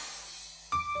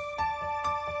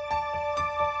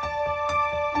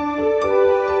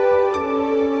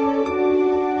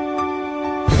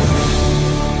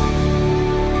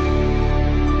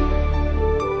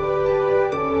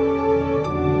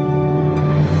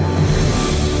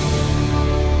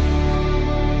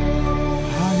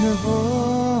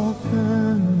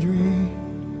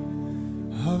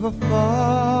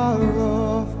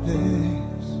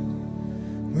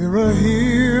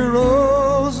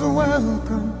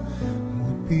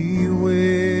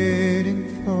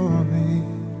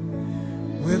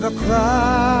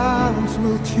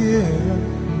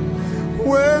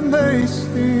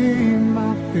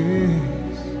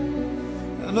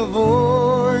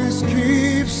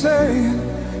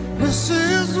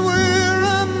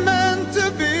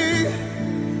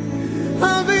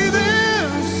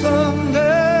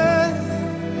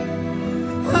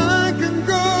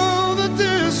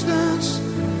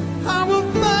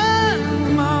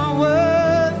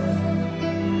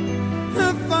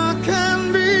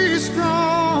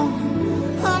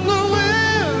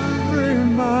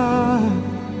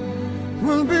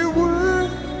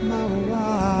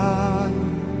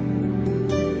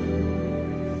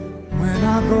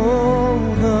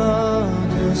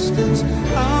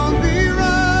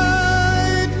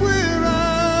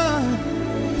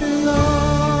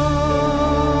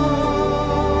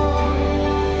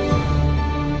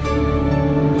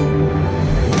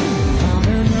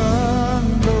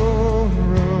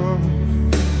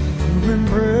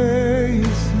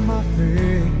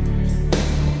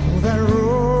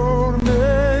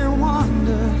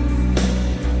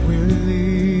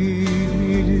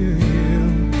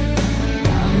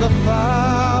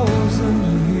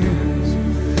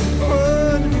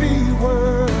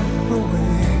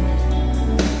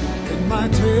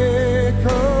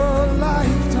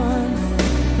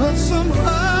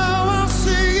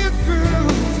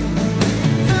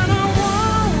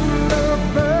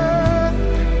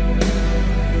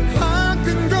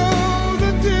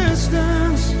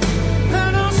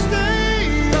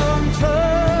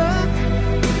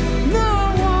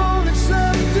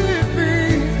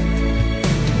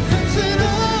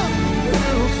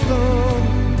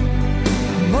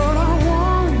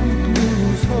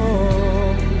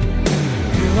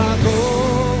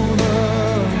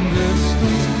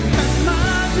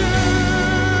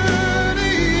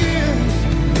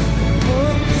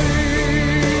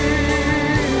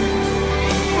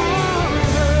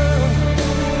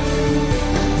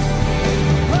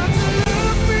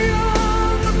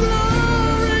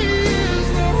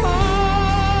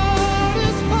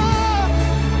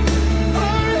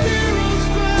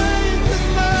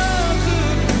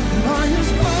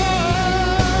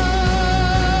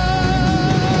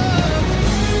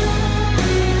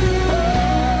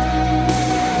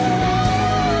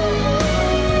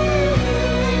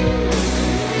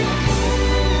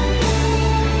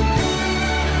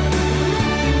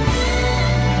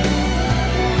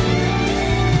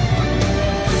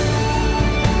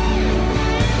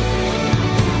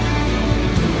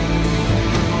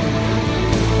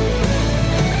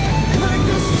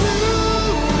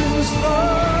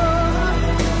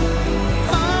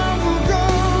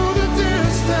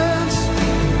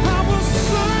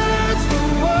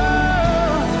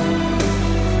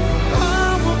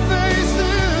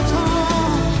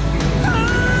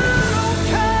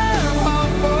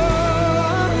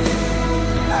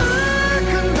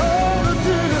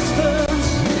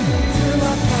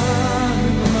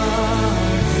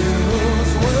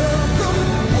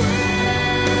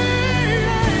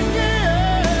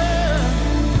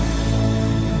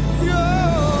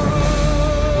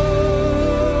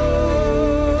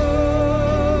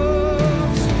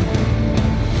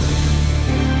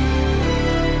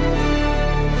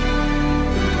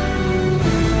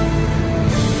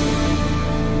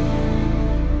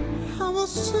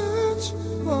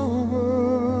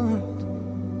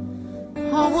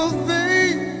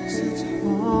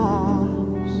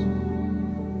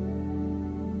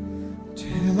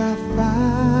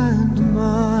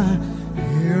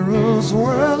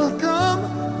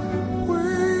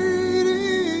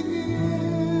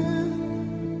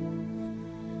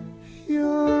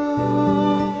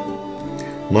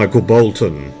 Michael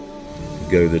Bolton,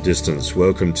 go the distance.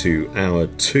 Welcome to hour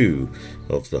 2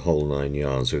 of the whole 9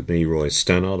 yards with me, Roy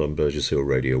Stannard, on Burgess Hill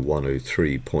Radio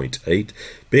 103.8.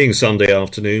 Being Sunday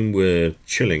afternoon, we're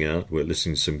chilling out. We're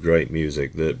listening to some great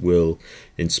music that will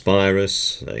inspire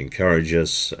us, encourage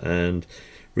us, and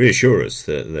reassure us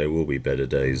that there will be better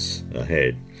days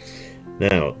ahead.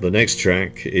 Now, the next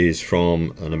track is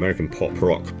from an American pop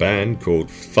rock band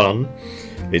called Fun.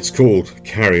 It's called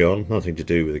Carry On, nothing to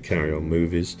do with the Carry On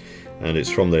movies, and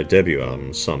it's from their debut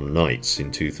album, Some Nights,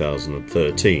 in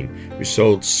 2013, which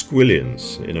sold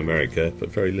squillions in America,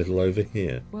 but very little over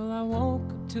here. Well, I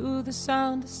woke up to the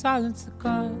sound of silence. The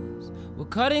cars were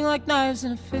cutting like knives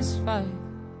in a fist fight.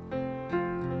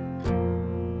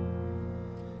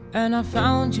 And I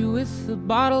found you with a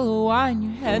bottle of wine,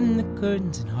 your head in the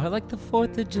curtains, and heart like the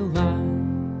 4th of July.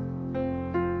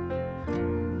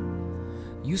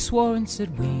 You swore and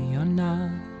said we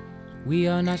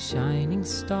are not shining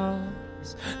stars.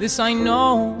 This I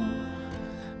know,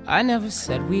 I never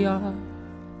said we are.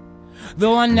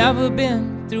 Though I never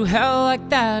been through hell like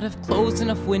that, I've closed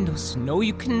enough windows to know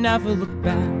you can never look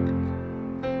back.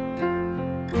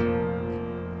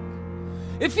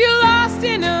 If you're lost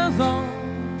and alone,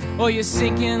 or you're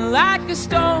sinking like a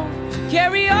stone,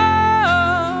 carry on.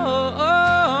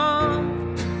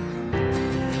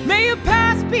 May your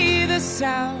past be the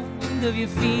sound of your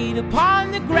feet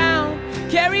upon the ground.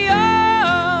 Carry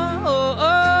on.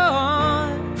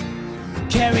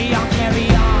 Carry on, carry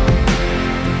on.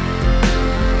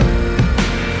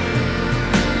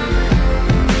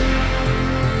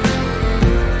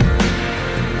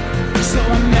 So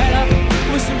I met up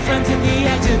with some friends at the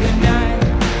edge of the night,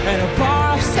 at a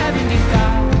bar off 75.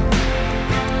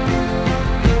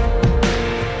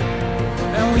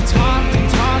 And we talked and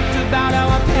talked about how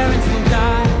our parents will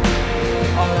die,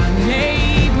 all our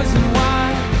neighbors and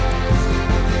wives.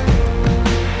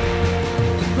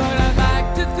 But I'd like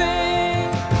to think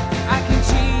I can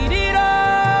cheat it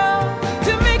all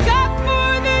to make up for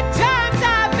the times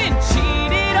I've been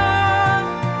cheated on.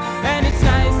 And it's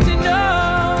nice to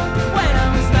know when I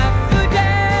was left for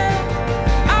dead,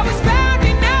 I was found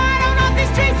and not on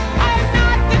these streets. I am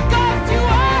not the ghost you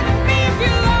ought to be. If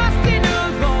you're lost and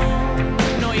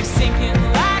alone, know you're sinking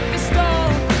like a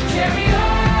stone. Carry on.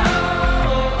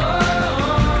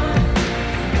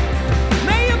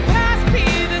 May your past be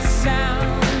the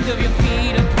sound of your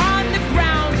feet upon the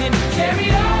ground, and carry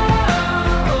on.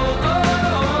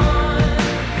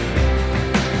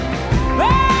 Oh,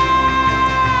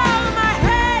 my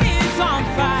head is on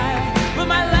fire, but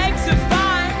my legs are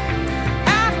fine.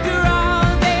 After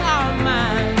all, they are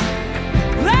mine.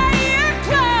 Lay your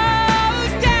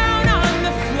clothes down on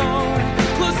the floor,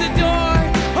 close the door,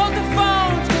 hold the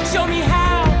phone, show me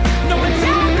how. No one's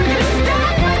ever gonna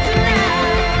stop us tonight.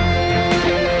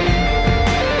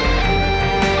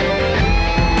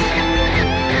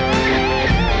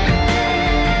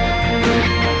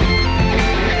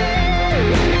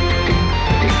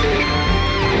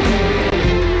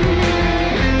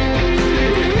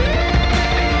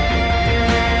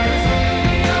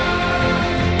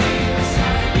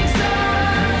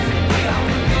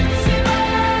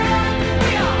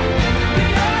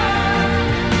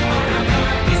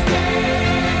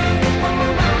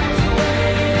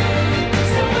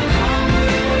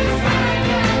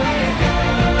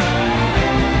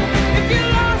 If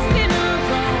you're lost and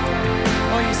alone,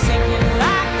 or you're sinking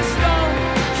like a stone,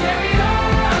 carry on.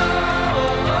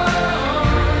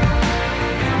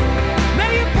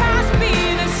 May your past be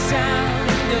the sound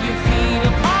of your feet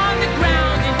upon the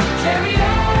ground, and carry on.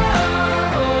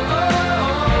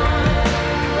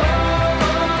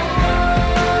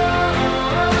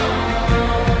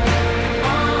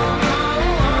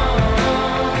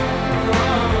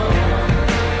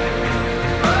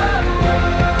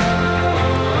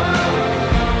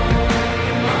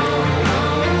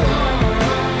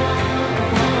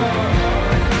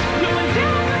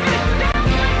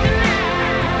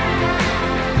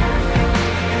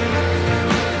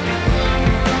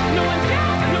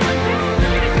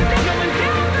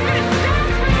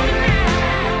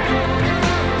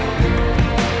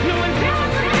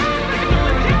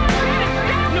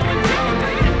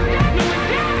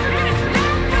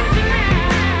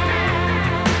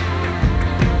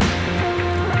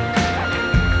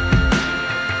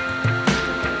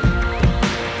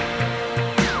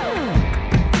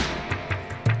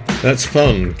 That's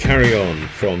Fun, Carry On,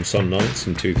 from Some Nights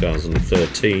in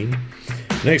 2013.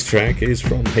 Next track is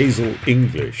from Hazel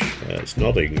English. It's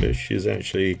not English, she's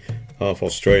actually half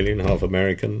Australian, half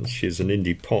American. She's an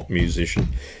indie pop musician,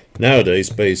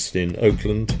 nowadays based in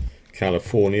Oakland,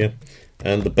 California,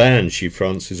 and the band she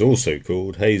fronts is also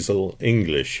called Hazel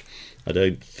English. I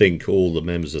don't think all the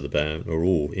members of the band are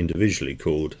all individually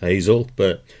called Hazel,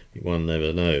 but one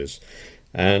never knows.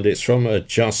 And it's from a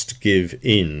Just Give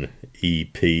In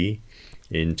EP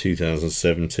in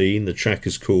 2017. The track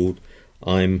is called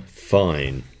I'm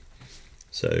Fine.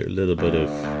 So a little bit of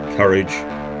courage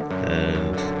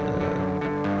and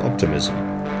optimism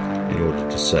in order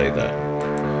to say that.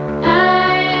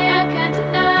 I can't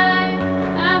deny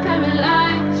I'm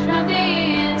paralyzed from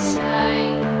the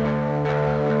inside.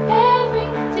 Every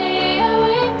day I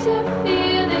wait to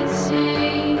feel the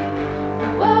same.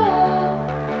 Whoa.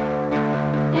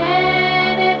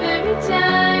 And every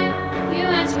time you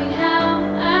ask me how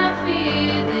I'm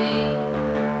feeling,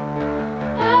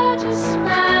 I just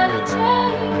smile and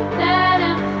tell you that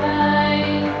I'm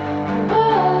fine.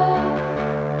 Whoa.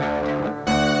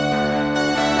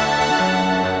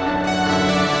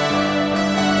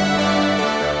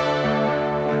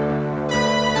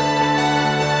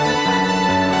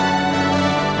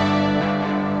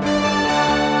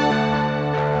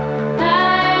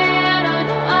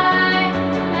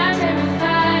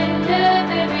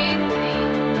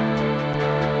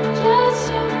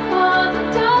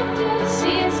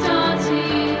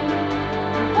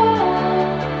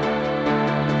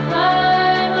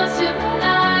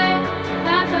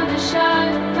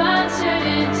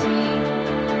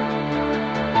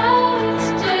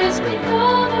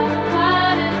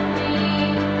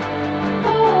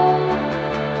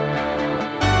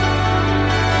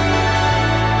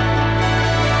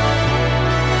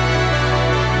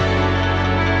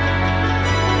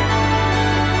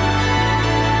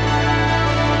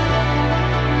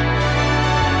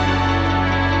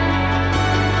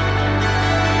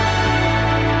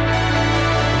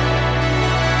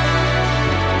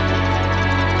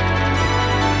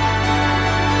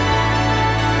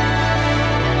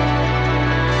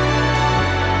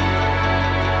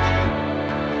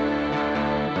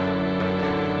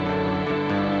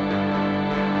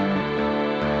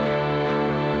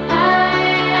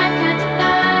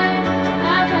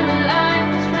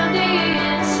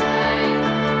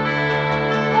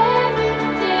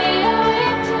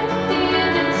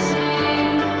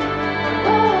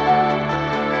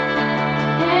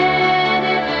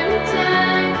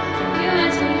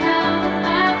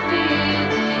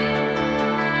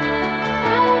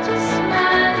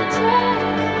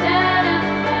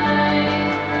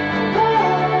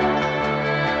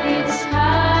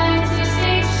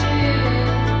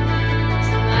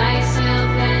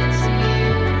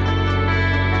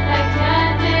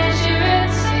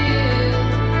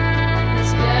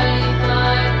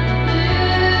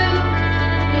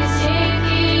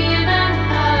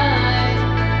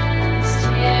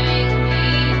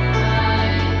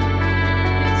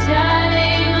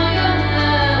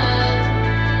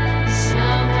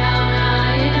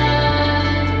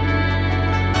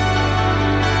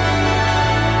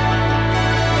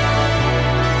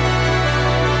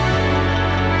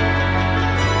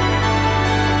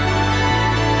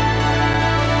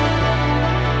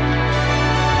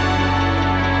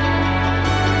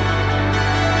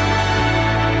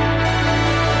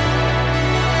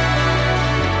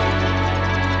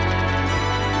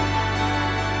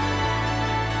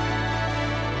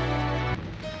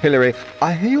 Hilary,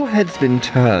 I hear your head's been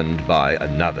turned by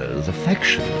another's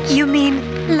affections. You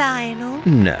mean Lionel?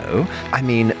 No, I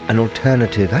mean an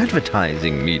alternative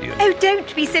advertising medium. Oh,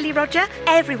 don't be silly, Roger.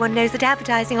 Everyone knows that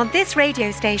advertising on this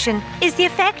radio station is the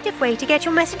effective way to get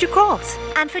your message across.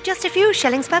 And for just a few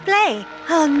shillings per play.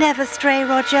 I'll never stray,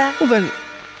 Roger. Well then,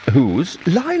 who's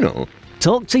Lionel?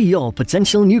 Talk to your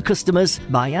potential new customers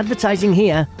by advertising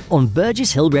here on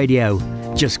Burgess Hill Radio.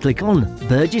 Just click on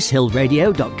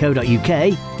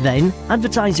burgesshillradio.co.uk, then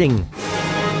advertising.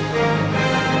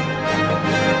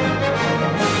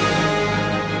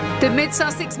 The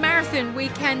Mid-Sussex Marathon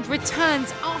weekend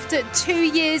returns after 2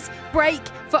 years break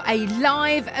for a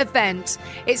live event.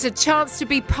 It's a chance to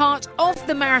be part of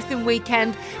the marathon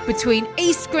weekend between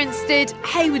East Grinstead,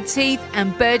 Haywards Heath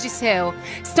and Burgess Hill,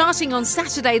 starting on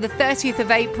Saturday the 30th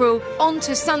of April on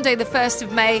to Sunday the 1st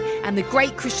of May, and the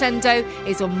great crescendo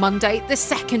is on Monday the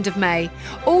 2nd of May.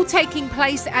 All taking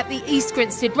place at the East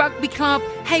Grinstead Rugby Club,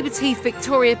 Haywards Heath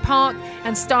Victoria Park,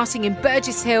 and starting in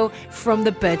Burgess Hill from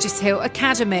the Burgess Hill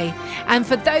Academy. And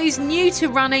for those new to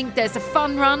running, there's a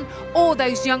fun run, or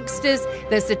those youngsters,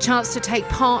 there's the chance to take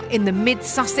part in the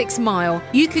Mid-Sussex Mile.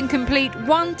 You can complete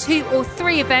 1, 2 or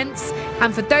 3 events,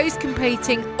 and for those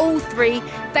completing all 3,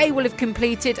 they will have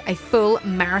completed a full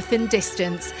marathon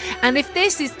distance. And if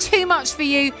this is too much for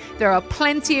you, there are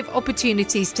plenty of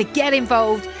opportunities to get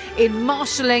involved in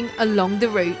marshalling along the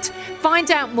route.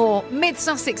 Find out more,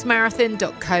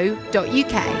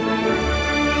 midsussexmarathon.co.uk.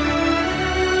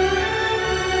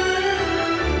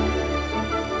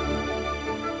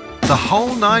 The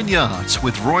Whole Nine Yards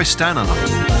with Roy Stannard.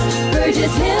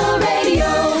 Burgess Hill Radio.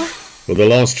 Well, the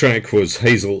last track was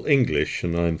Hazel English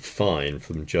and I'm Fine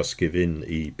from Just Give In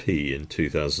EP in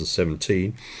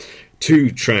 2017.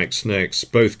 Two tracks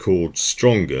next, both called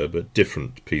Stronger but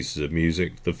different pieces of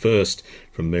music. The first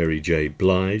from Mary J.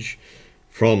 Blige,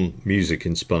 from music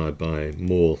inspired by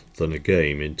More Than a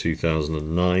Game in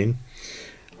 2009.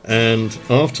 And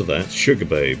after that, Sugar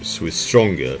Babes with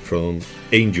Stronger from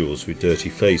Angels with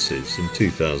Dirty Faces in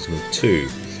 2002.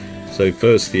 So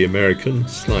first the American,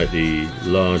 slightly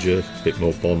larger, a bit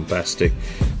more bombastic,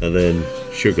 and then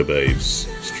Sugar Babes,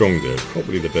 Stronger,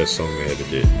 probably the best song they ever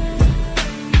did.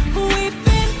 We've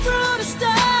been through the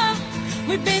stuff,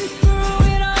 we've been through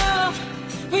it all.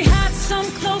 We had some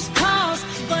close calls,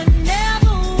 but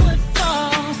never would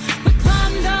fall. We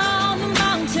climbed all the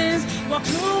mountains, walked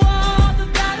through all the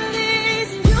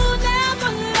valleys, and you never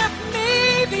left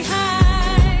me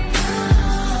behind.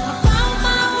 I found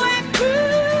my way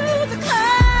through the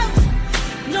clouds,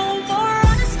 no more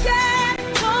running scared,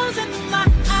 closing my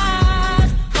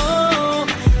eyes. Oh,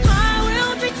 I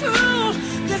will be true,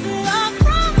 this love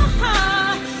from the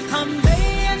heart. I'm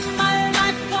laying my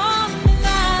life on the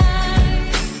line.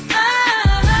 I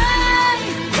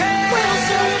will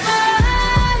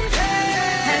survive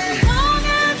as long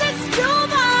as it's you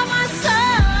by my side.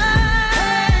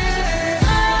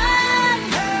 I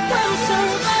will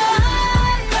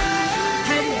survive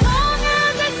as long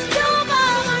as it's you by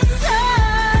my side.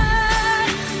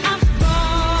 I'm stronger,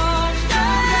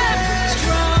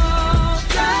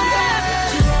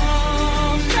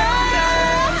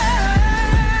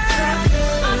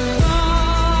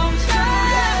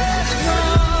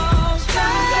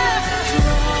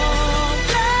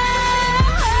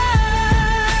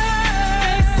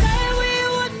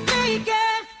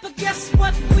 guess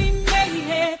what, we made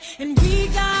it, and we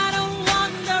got a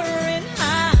wandering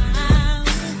mind.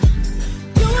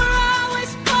 You were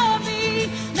always for me,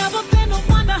 never been the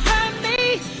one to hurt me.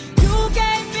 You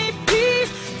gave me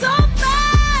peace, so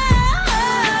bad.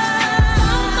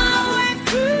 On my way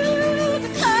through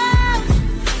the clouds,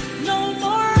 no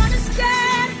more running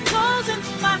scared, closing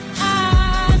my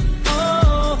eyes.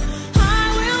 Oh, I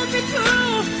will be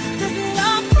true, this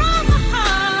love from my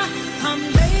heart. I'm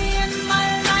laying my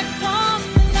life on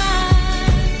the line.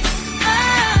 I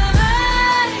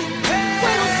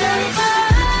will survive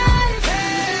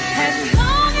as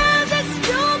long as it's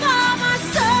you by my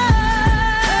side.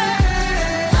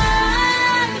 I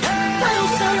will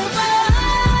survive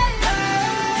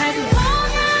as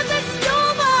long as it's you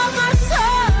by my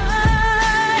side. I'm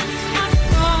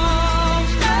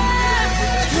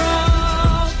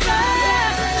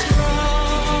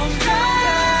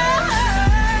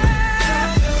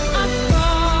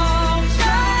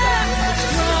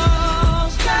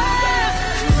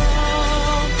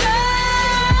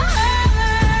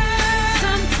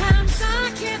sometimes I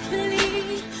can't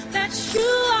believe that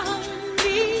you are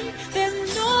me. There's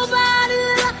nobody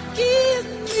like me.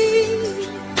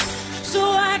 So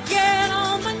I get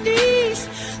on my knees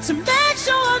to make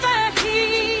sure that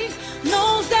he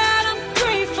knows that I'm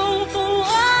grateful for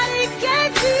what he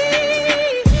gave me.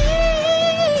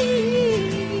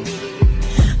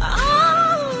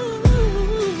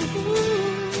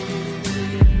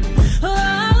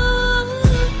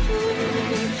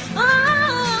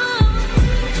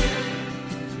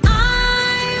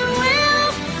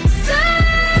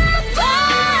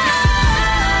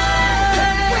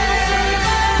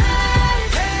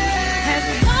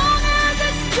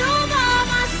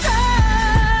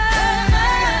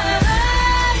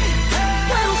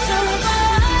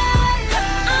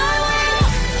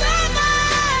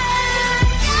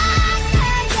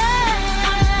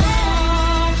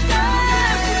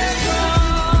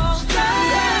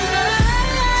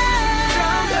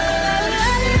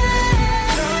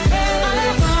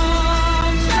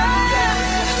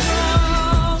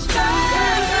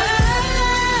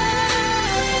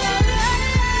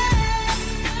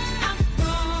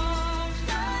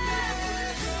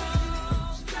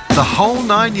 The Whole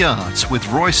Nine Yards with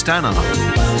Roy Stannard.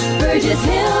 Burgess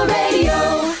Hill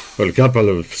Radio. Well, a couple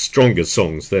of stronger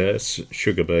songs there,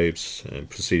 Sugar Babes,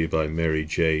 preceded by Mary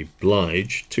J.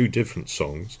 Blige, two different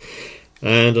songs,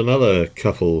 and another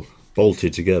couple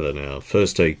bolted together now.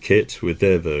 First Aid Kit with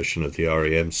their version of the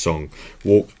R.E.M. song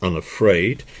Walk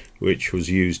Unafraid, which was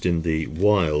used in the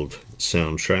Wild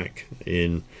soundtrack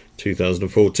in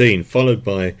 2014, followed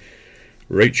by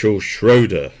Rachel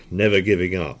Schroeder, Never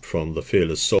Giving Up, from the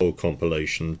Fearless Soul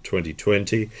compilation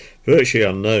 2020. Virtually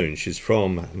unknown, she's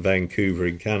from Vancouver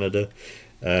in Canada,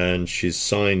 and she's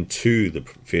signed to the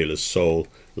Fearless Soul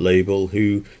label,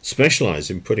 who specialise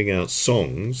in putting out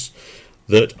songs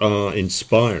that are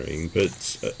inspiring,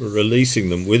 but releasing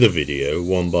them with a video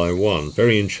one by one.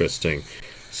 Very interesting.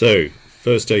 So,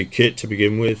 First Aid Kit to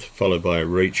begin with, followed by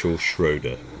Rachel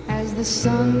Schroeder. As the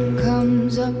sun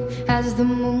comes up, as the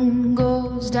moon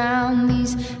goes down,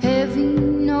 these heavy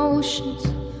notions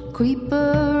creep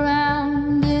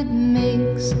around. It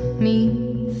makes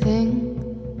me think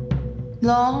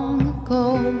long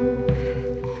ago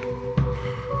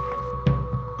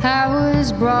I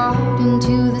was brought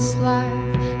into this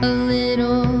life a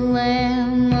little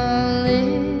lamb,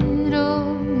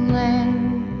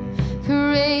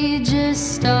 courageous,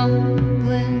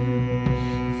 stumbling,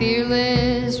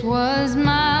 fearless was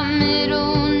my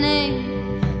middle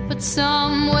name, but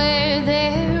somewhere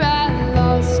there I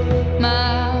lost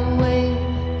my way.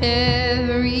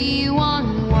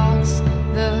 Everyone walks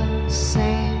the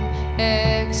same,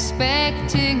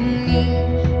 expecting me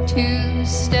to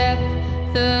step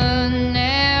the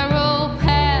narrow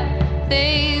path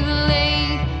they've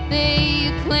laid.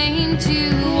 They claim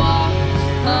to walk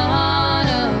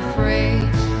unafraid.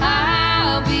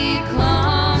 I'll be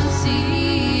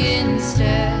clumsy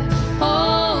instead.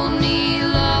 Hold me,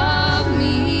 love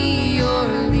me, or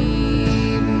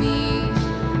leave me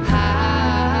high.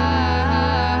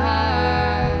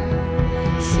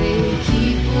 Say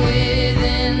keep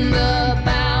within the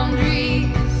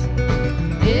boundaries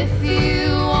if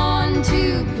you want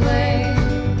to play.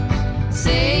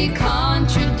 Say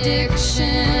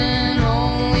contradiction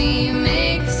only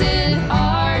makes it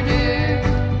harder.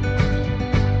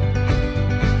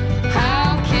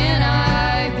 How can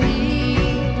I be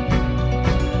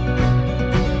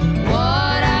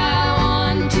what I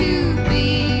want to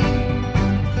be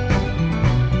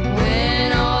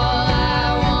when all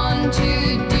I want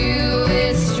to do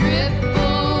is strip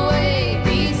away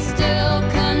these still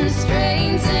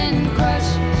constraints and crush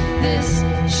this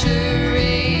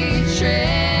charade,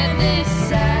 shred this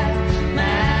sad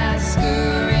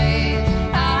masquerade.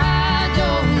 I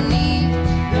don't need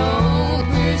no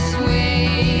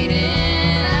persuading.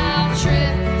 I'll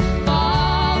trip,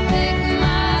 fall, pick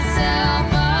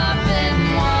myself up and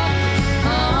walk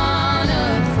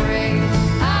unafraid.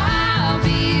 I'll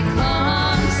be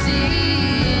clumsy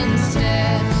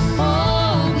instead.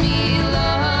 Hold me,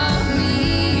 love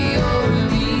me, or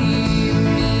leave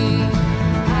me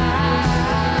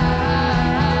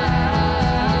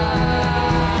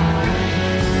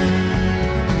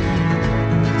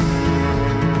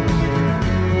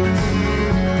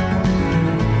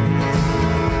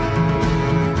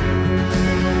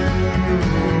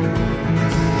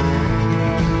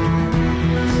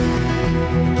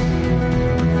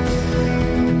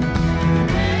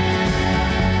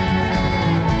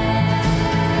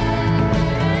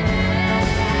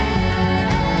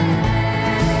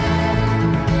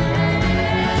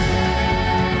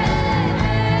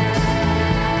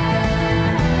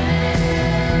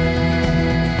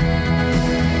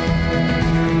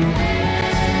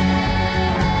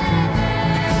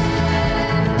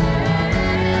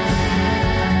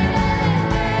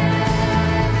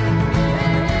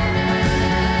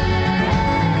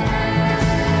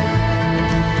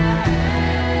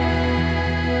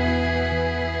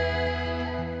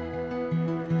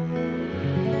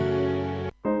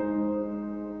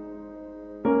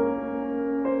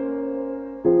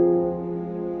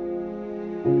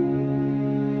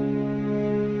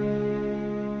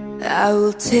I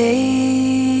will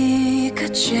take a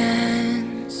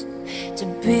chance to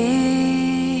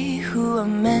be who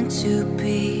I'm meant to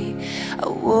be. I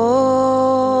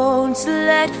won't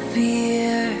let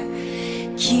fear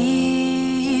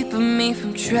keep me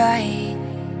from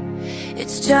trying.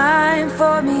 It's time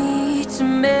for me to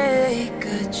make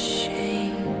a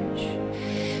change,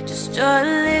 to start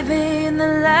living the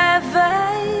life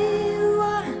I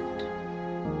want.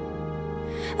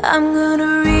 I'm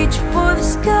gonna reach for the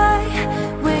sky,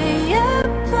 way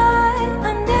up high.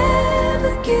 I'm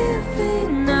never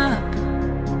giving up.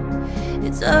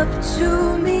 It's up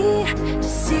to me to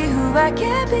see who I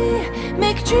can be,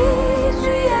 make dreams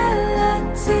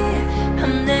reality.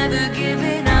 I'm never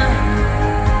giving up.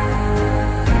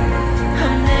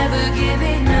 I'm never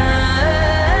giving up.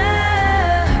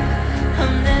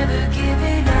 I'm never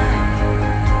giving up.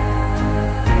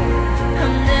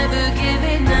 I'm never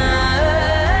giving up.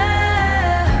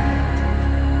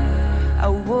 I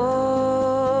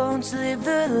won't live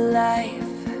the life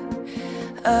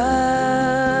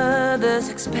others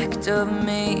expect of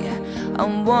me. I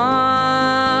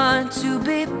want to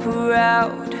be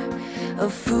proud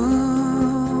of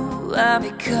who I'm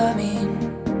becoming.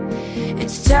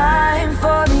 It's time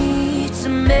for me to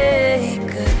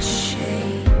make a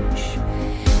change,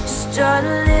 to start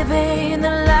living the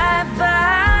life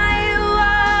I want.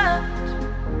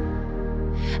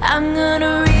 I'm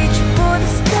gonna reach for the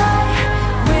sky,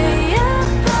 way up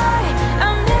high.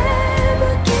 I'm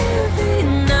never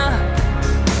giving up.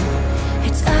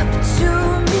 It's up to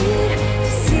me to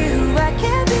see who I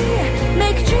can be,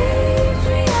 make dreams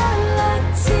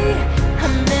reality.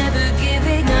 I'm never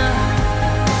giving up.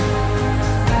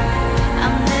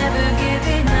 I'm never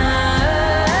giving up.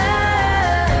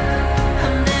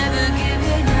 I'm never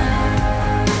giving up.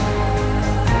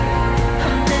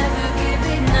 I'm never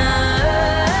giving up.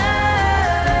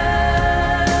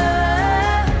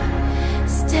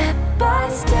 Step by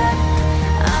step,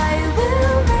 I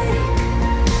will make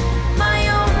my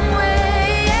own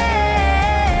way.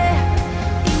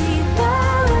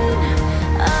 Even when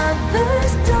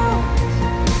others don't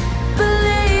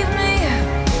believe me,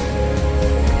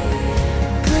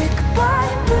 brick by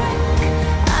brick,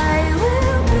 I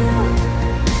will build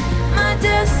my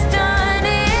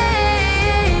destiny.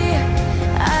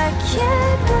 I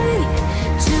can't wait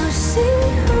to see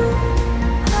who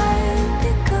I've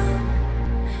become.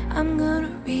 I'm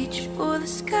gonna reach for the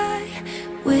sky,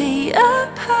 way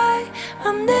up high.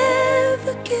 I'm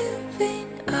never giving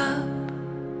up.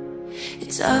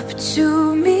 It's up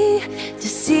to me to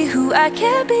see who I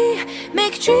can be,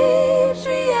 make dreams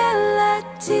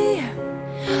reality.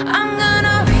 I'm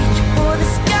gonna reach for the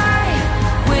sky,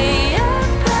 way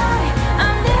up high.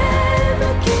 I'm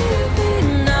never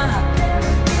giving up.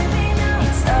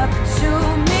 It's up to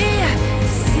me to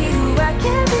see who I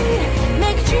can be,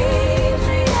 make dreams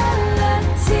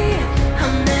reality.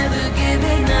 I'm never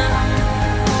giving up.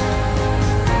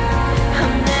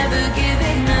 I'm never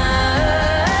giving up.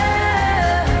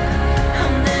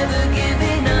 I'm never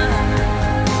giving up.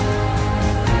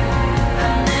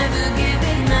 I'm never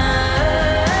giving up.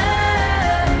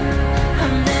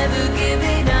 I'm never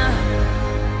giving up.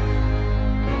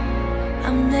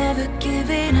 I'm never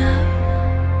giving up.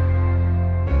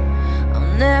 I'm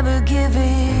never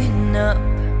giving up.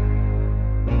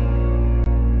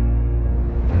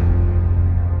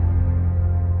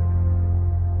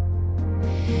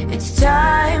 It's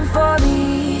time for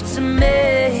me to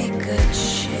make a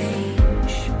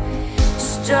change,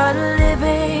 start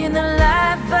living the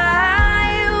life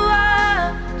I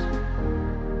want.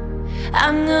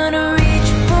 I'm gonna reach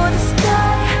for the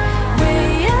sky,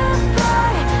 way up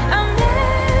high. I'm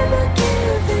never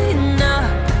giving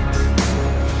up.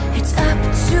 It's up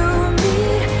to me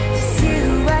to see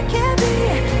who I can be,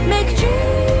 make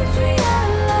dreams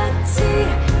reality.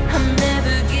 I'm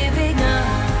never giving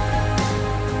up.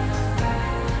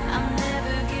 I'm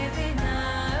never giving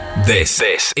up. This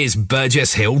is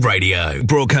Burgess Hill Radio,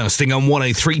 broadcasting on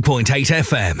 103.8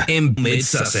 FM in Mid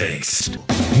Sussex.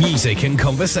 Music and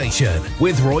conversation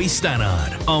with Roy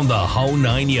Stannard on the whole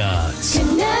 9 yards.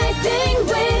 Connecting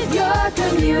with your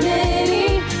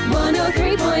community.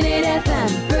 103.8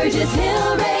 FM, Burgess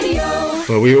Hill Radio.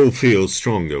 Well, we all feel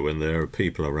stronger when there are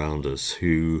people around us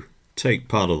who take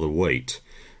part of the weight,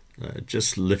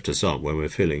 just lift us up when we're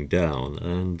feeling down,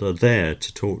 and are there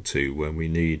to talk to when we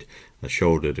need a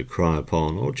shoulder to cry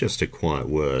upon, or just a quiet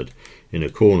word in a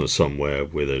corner somewhere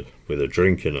with a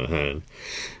drink in her hand.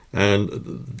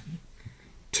 And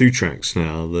two tracks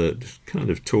now that kind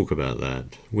of talk about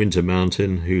that. Winter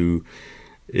Mountain, who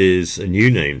is a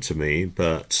new name to me,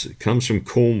 but comes from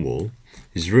Cornwall.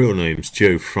 His real name's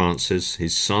Joe Francis.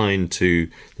 He's signed to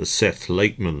the Seth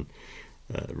Lakeman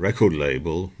record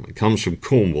label. It comes from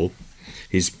Cornwall.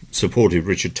 He's supported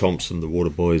Richard Thompson, the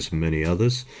Waterboys, and many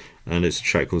others. And it's a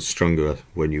track called Stronger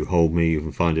When You Hold Me. You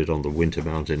can find it on the Winter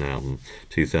Mountain album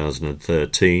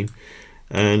 2013.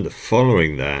 And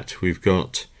following that, we've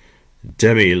got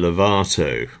Demi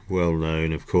Lovato, well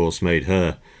known, of course, made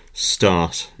her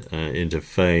start into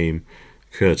fame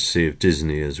courtesy of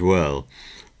Disney as well.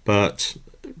 But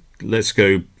let's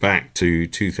go back to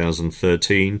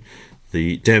 2013,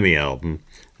 the Demi album,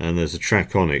 and there's a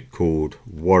track on it called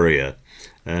Warrior.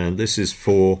 And this is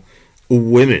for all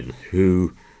women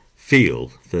who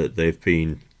feel that they've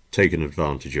been taken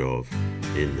advantage of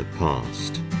in the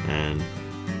past. And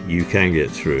you can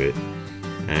get through it,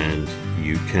 and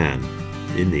you can,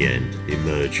 in the end,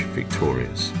 emerge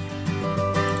victorious.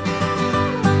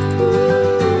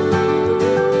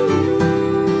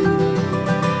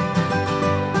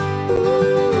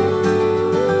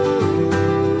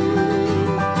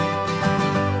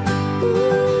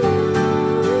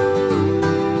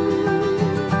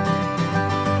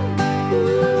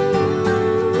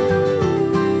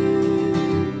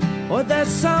 Oh, there's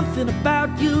something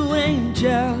about you,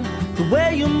 angel, the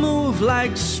way you move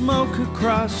like smoke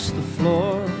across the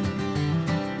floor.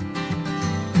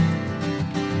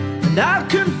 And I'll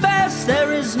confess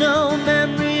there is no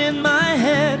memory in my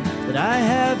head that I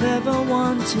have ever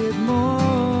wanted more.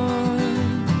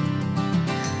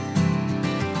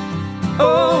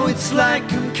 Oh, it's like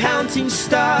I'm counting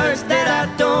stars that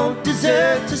I don't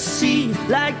deserve to see.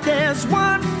 Like there's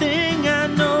one thing I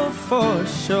know for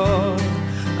sure,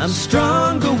 I'm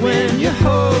stronger when you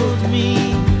hold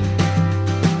me.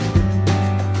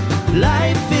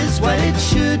 Life is what it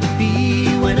should be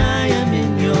when I am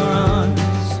in your arms.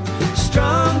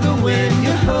 Stronger when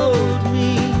you hold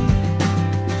me.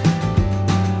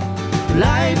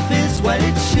 Life is what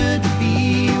it should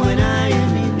be when I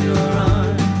am in your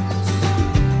arms.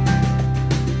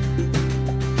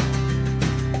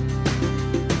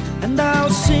 And I'll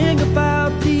sing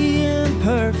about the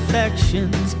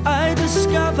imperfections I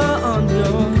discover on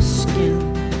your skin.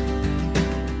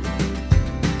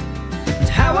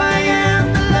 How I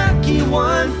am the lucky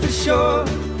one for sure,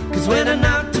 'cause when I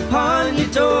knocked upon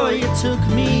your door you took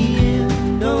me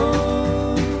in,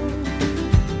 oh.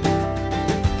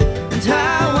 And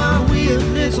how our weird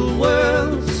little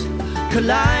worlds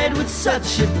collide with such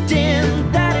a din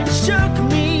that it shook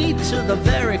me to the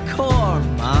very core,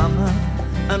 mama.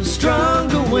 I'm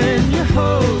stronger when you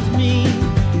hold me.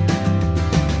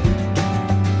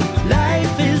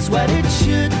 Life is what it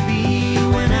should be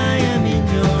when I am in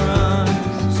your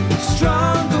arms.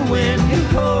 Stronger when you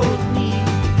hold me.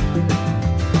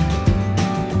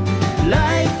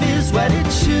 Life is what it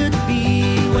should be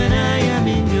when I am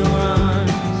in your arms.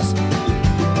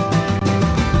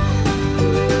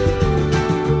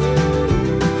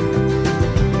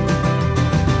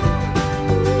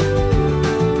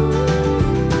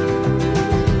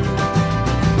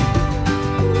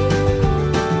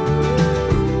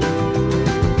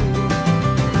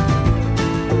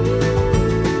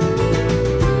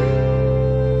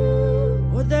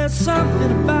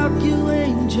 Something about you,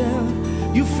 angel.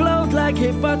 You float like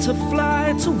a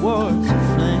butterfly towards a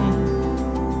flame.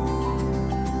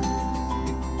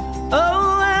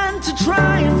 Oh, and to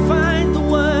try and find the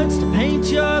words to paint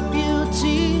your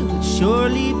beauty would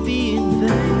surely be in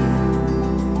vain.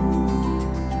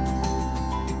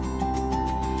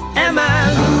 Am I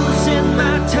losing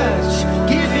my touch?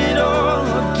 Give it all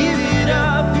or give it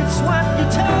up. It's what you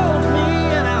told me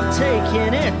and I'm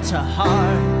taking it to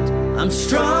heart. I'm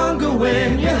stronger when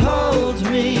you hold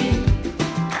me.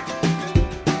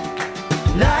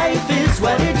 Life is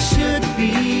what it should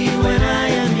be when I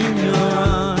am in your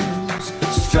arms.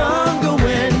 Stronger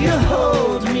when you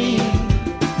hold me.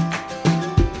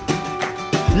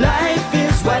 Life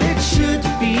is what it should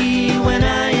be when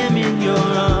I am in your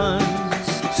arms.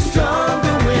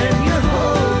 Stronger when you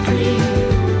hold me.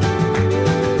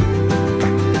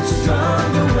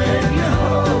 Stronger when you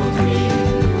hold me.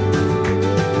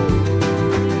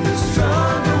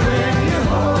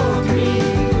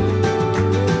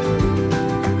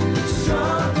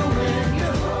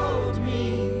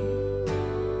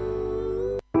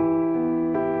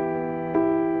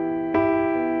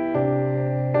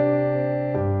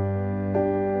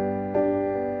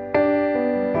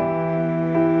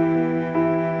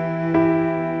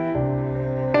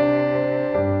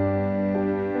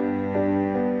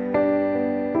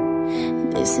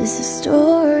 This is a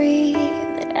story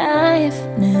that I've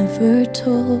never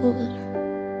told.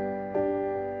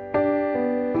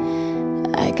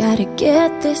 I gotta get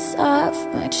this off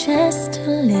my chest to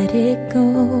let it go.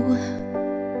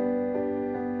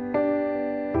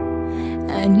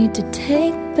 I need to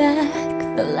take back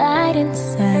the light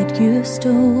inside you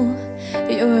stole.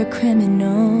 You're a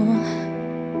criminal,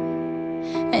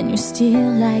 and you steal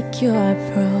like you're a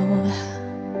pro.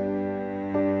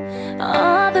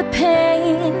 All the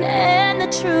pain and the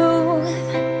truth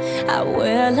I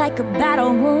wear like a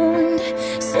battle wound.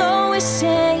 So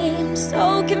ashamed,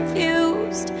 so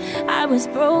confused, I was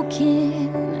broken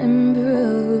and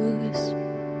bruised.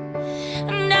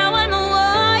 Now I'm a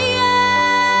warrior.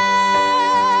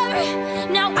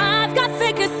 Now I've got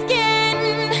thicker skin.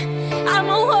 I'm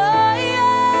a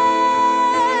warrior.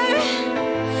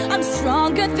 I'm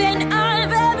stronger than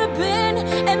I've ever been,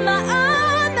 and my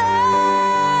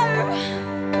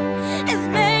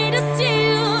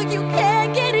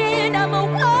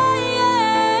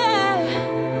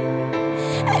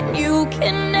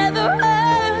can never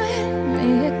hurt me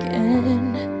again.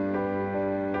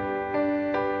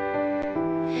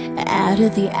 Out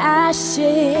of the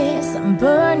ashes, I'm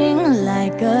burning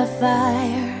like a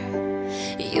fire.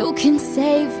 You can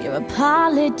save your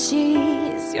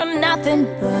apologies, you're nothing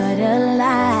but a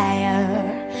liar.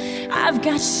 I've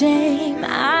got shame,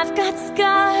 I've got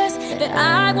scars that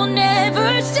I will never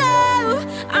show.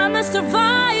 I'm a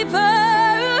survivor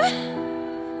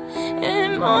in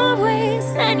more ways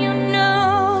than you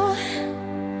know.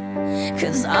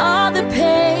 'Cause all the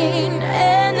pain pain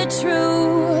and the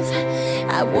truth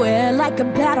I wear like a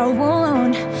battle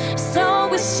wound. So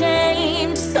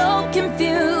ashamed, so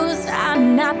confused, I'm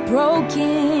not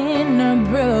broken or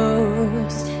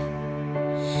bruised.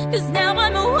 'Cause now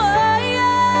I'm a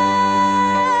warrior.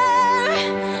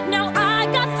 Now I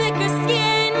got thicker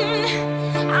skin.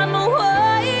 I'm a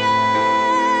warrior.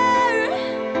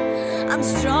 I'm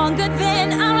stronger than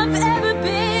I've ever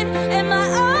been. And my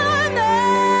armor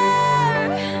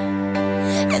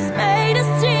is made of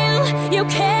steel. You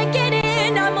can't get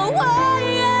in. I'm a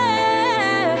warrior.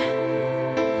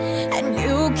 And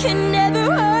you can never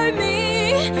hurt me.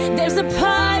 There's a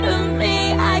part of me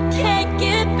I can't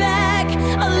get back.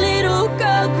 A little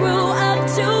girl grew up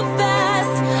too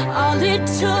fast. All it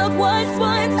took was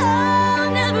once.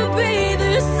 I'll never be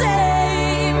the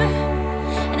same.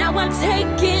 Now I'm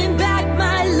taking back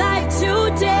my life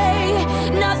today.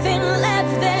 Nothing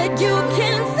left that you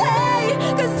can say.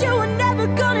 'Cause you were never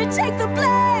gonna take the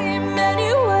blame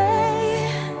anyway.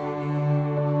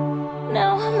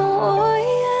 Now I'm a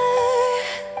warrior.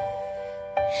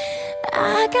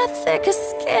 I got thicker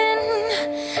skin.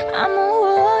 I'm a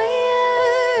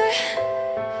warrior.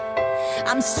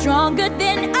 I'm stronger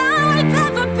than I've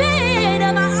ever been.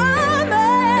 And my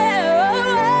armor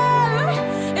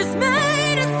is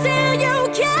made of steel. You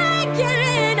can't get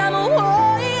in. I'm a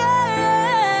warrior.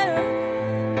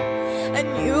 And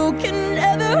you can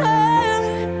never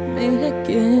hurt me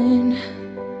again.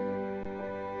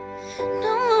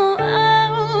 No,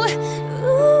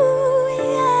 ooh,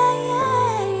 yeah,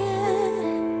 yeah.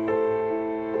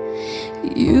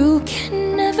 You can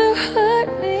never hurt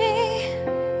me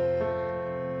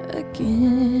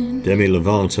again. Demi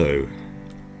Lovato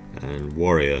and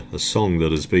Warrior, a song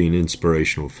that has been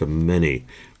inspirational for many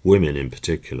women in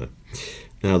particular.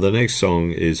 Now, the next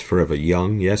song is Forever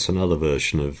Young, yes, another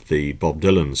version of the Bob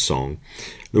Dylan song.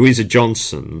 Louisa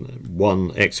Johnson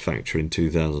won X Factor in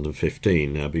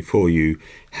 2015. Now, before you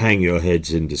hang your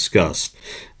heads in disgust,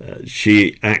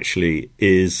 she actually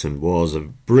is and was a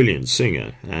brilliant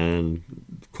singer and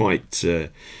quite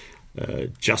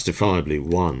justifiably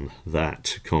won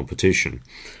that competition.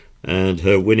 And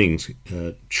her winning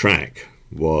track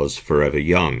was Forever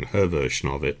Young, her version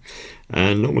of it.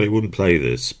 And normally I wouldn't play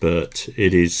this, but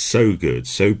it is so good,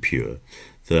 so pure,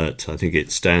 that I think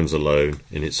it stands alone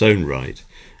in its own right.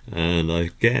 And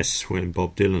I guess when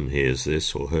Bob Dylan hears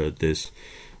this or heard this,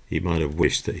 he might have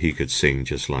wished that he could sing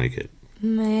just like it.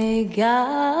 May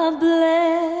God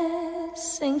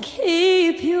bless and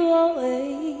keep you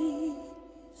always.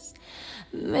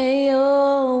 May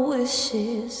your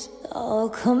wishes all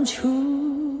come true.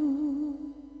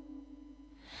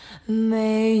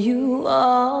 May you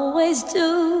always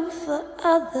do for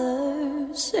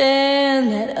others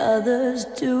and let others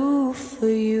do for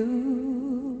you.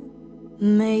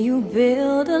 May you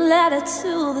build a ladder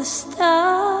to the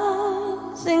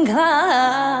stars and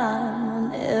climb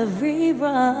on every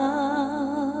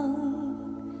rung.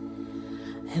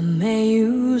 And may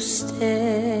you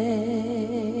stay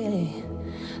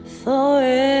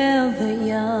forever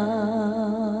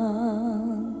young.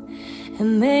 And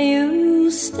may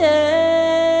you stay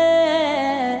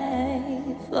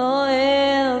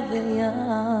forever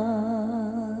young.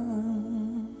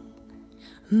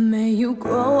 May you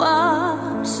grow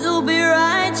up to be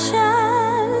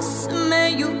righteous. May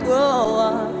you grow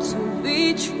up to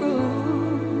be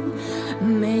true.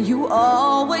 May you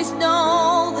always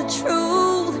know the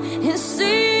truth and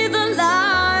see the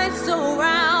light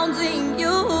surrounding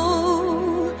you.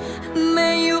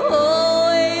 May you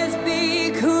always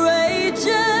be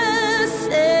courageous,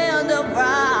 stand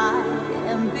upright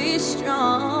and be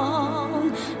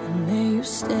strong. And may you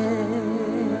stay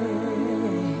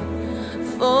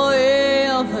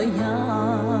forever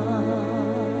young.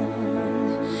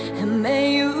 And may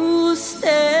you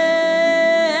stay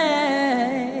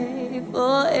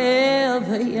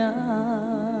forever young.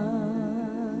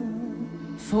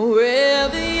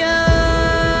 Forever young.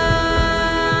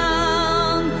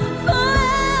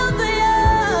 Forever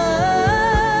young.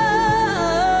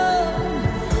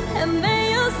 And may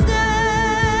you stay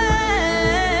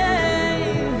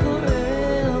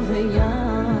forever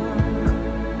young.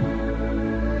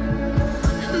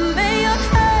 May your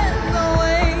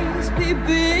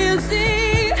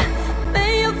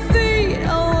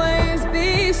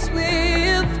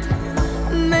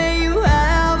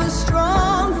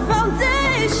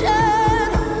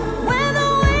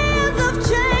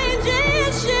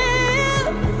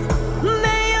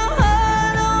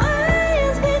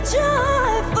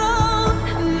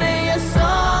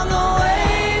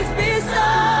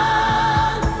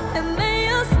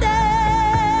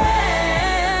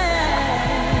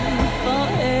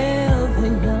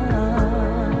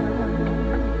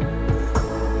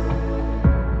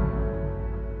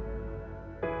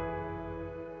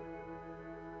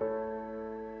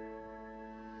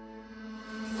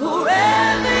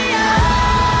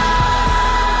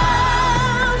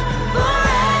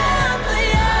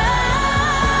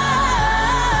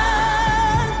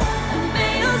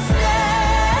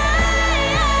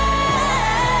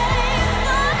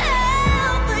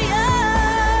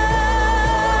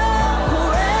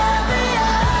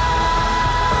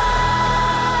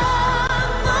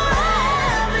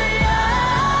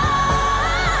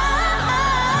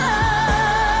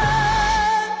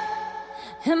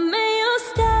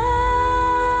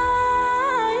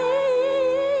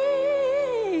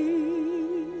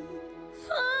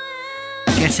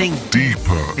Getting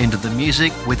deeper into the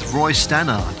music with Roy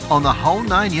Stannard on the whole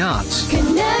 9 yards.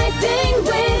 Connecting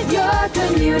with your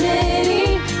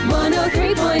community.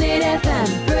 103.8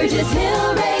 FM, Burgess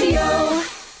Hill Radio.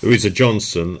 Louisa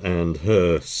Johnson and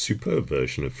her superb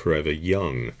version of Forever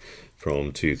Young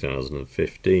from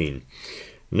 2015.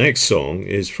 Next song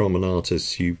is from an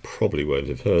artist you probably won't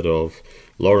have heard of,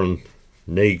 Lauren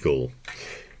Nagel.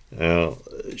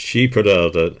 She put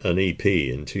out an EP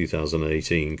in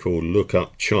 2018 called Look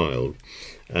Up Child,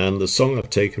 and the song I've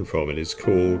taken from it is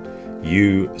called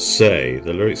You Say.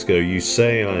 The lyrics go, you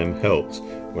say I am helped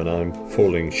when I'm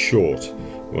falling short.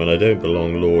 When I don't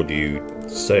belong, Lord, you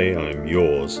say I'm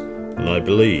yours. And I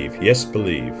believe, yes,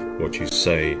 believe what you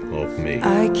say of me.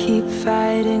 I keep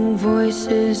fighting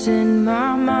voices in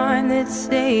my mind that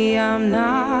say I'm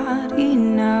not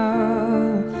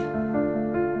enough.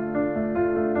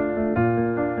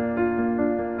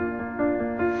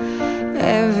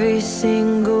 Every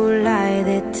single lie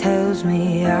that tells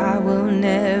me I will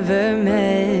never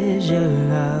measure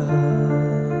up.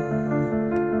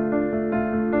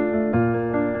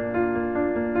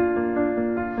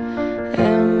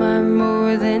 Am I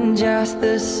more than just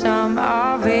the sum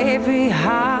of every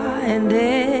high and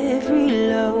every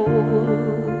low?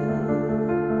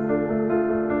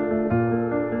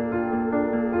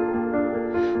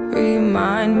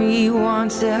 Remind me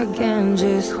once again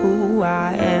just who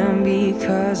I am,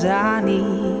 because I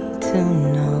need to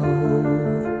know.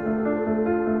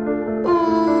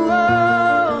 Ooh,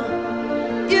 oh,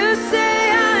 you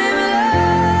say I'm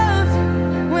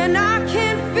loved when I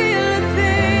can't feel a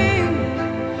thing.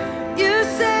 You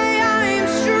say I'm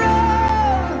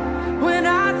strong when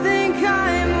I think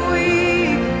I'm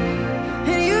weak.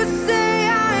 And you say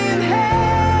I am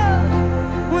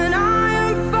held when I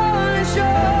am falling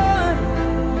short.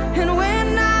 And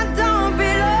when I don't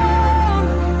belong,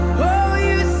 oh,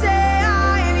 you say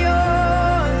I am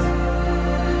yours.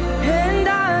 And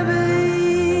I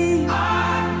believe,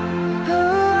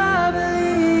 oh, I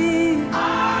believe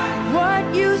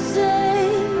what you say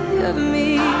of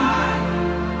me.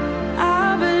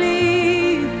 I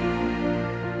believe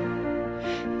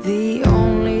the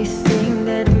only thing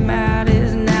that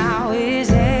matters now is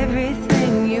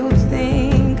everything you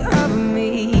think of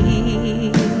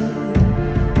me.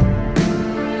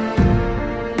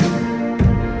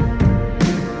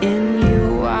 In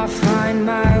you I find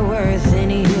my worth, in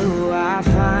you I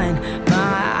find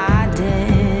my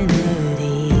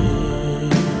identity.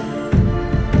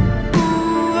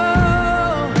 Ooh,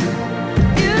 oh,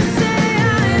 you say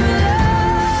I'm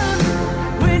loved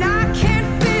when I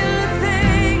can't feel a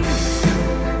thing.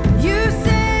 You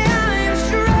say I'm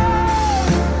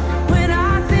strong when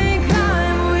I think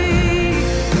I'm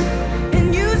weak.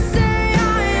 And you say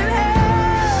I am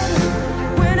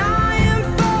held when I am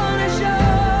falling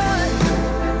short.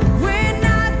 When I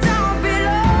don't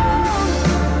belong,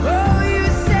 oh, you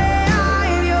say I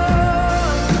am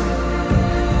yours.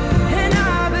 And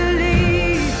I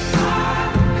believe,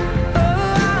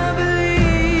 oh, I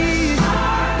believe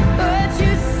what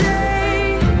you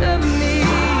say of me.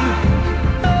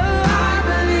 Oh, I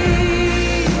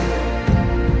believe.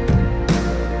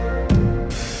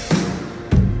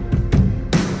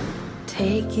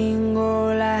 Taking all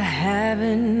I have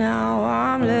and now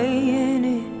I'm laying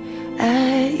it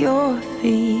at your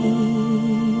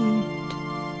feet.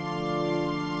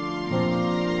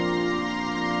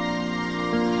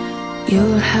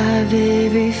 You'll have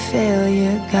every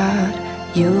failure, God.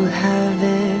 You'll have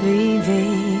every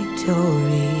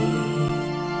victory.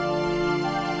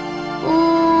 Ooh,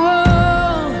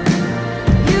 oh,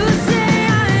 you say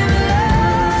I am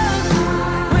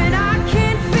loved when I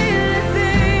can't feel a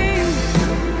thing.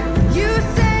 You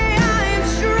say I am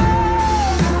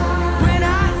strong when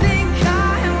I think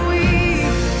I am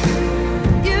weak.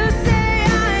 You say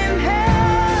I am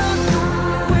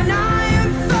held when I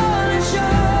am falling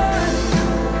short.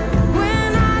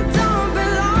 When I don't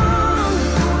belong,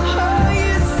 oh,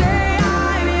 you say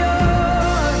I'm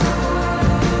yours.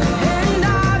 And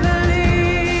I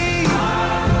believe,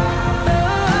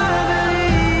 oh, I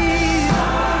believe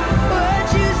what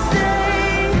you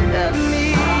say of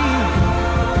me.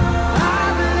 I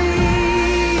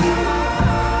believe,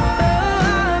 oh,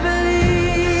 I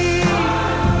believe,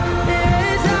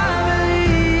 yes, I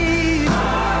believe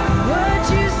what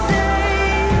you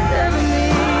say of me.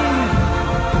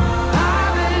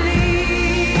 I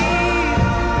believe.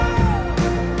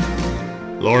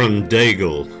 Lauren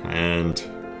Daigle and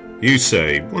You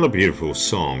Say. What a beautiful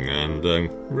song, and I'm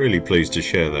really pleased to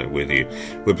share that with you.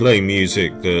 We're playing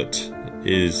music that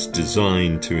is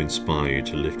designed to inspire you,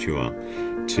 to lift you up,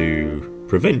 to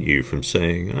prevent you from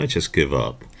saying, I just give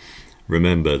up.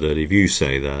 remember that if you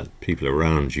say that, people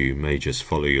around you may just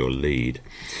follow your lead.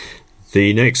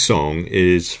 The next song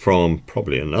is from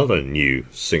probably another new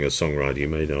singer-songwriter you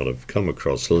may not have come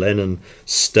across, Lennon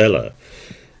Stella,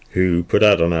 who put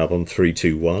out an album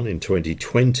 321 in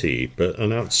 2020, but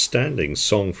an outstanding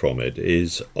song from it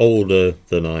is Older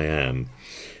Than I Am.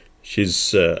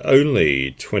 She's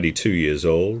only 22 years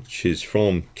old. She's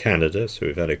from Canada, so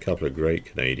we've had a couple of great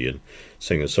Canadian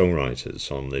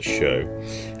singer-songwriters on this show.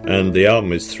 And the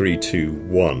album is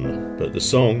 321, but the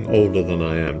song Older Than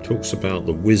I Am talks about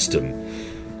the wisdom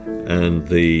and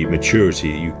the maturity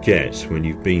you get when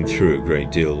you've been through a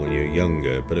great deal when you're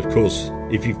younger. But of course,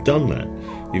 if you've done that,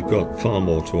 you've got far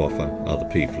more to offer other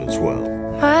people as well.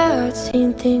 My heart's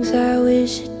seen things I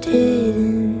wish it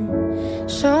didn't.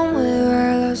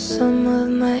 Somewhere I lost some of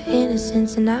my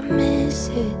innocence, and I miss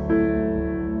it.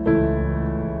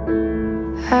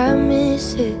 I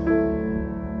miss it.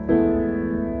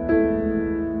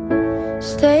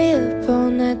 Stay up all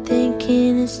night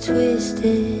thinking it's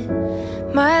twisted.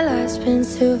 My life's been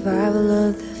survival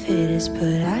of the fittest,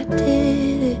 but I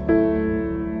did it.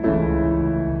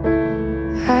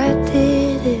 I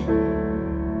did it.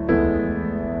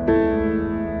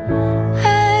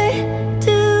 I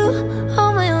do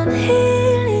all my own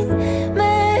healing,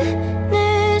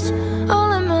 manage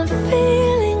all of my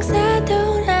feelings. I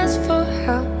don't ask for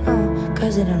help, no,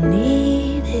 'cause I don't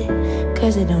need it,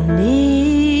 'cause I don't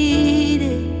need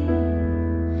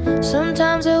it.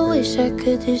 Sometimes I wish I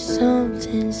could do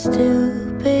something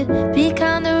stupid, be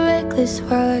kinda reckless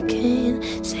while I can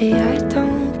say I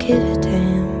don't give a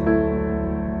damn.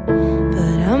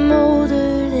 But I'm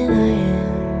older than I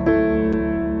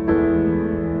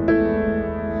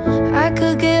am. I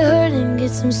could get hurt and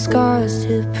get some scars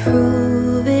to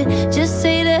prove it. Just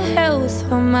say to hell with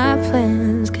all my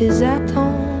plans, 'cause I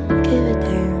don't give a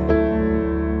damn.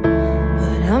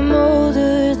 But I'm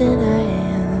older than I am.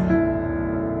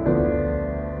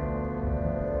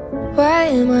 Why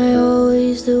am I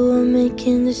always the one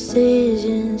making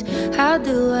decisions? How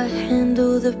do I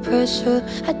handle the pressure?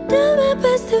 I do my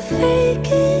best to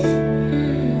fake it,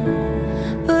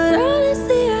 but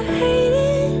honestly I hate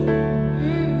it.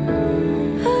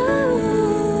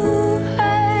 Oh,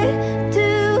 I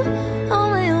do all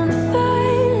my own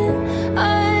fighting.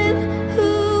 I'm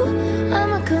who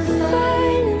I'm a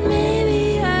confiding.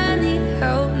 Maybe I need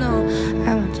help. No, I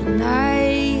won't deny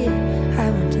it. I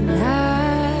won't deny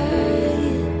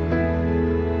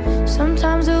it.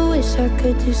 Sometimes I wish I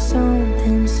could do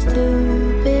something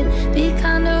stupid, be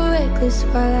kinda reckless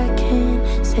while I can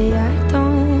say I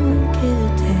don't give a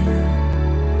damn.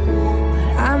 But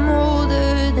I'm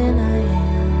older than I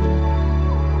am.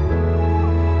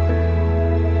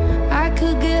 I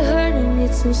could get hurt and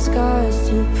get some scars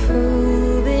to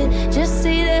prove it. Just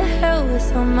say to hell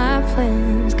with all my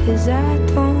plans, 'cause I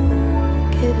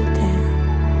don't give a damn.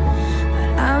 But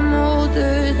I'm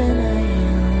older than I am.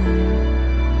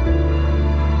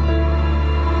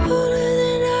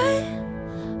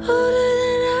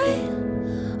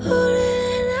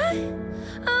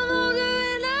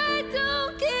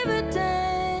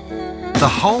 The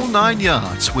Whole Nine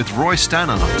Yards with Roy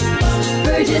Stannard.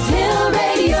 Burgess Hill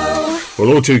Radio.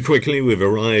 Well, all too quickly, we've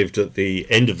arrived at the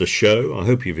end of the show. I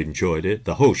hope you've enjoyed it.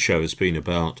 The whole show has been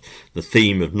about the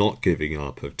theme of not giving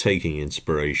up, of taking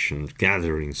inspiration,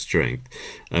 gathering strength,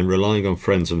 and relying on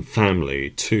friends and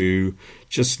family to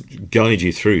just guide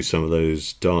you through some of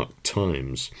those dark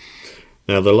times.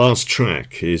 Now, the last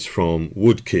track is from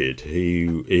Woodkid.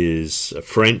 He is a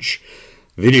French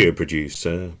video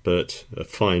producer, but a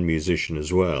fine musician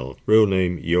as well. Real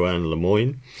name, Yoann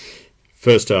Lemoine.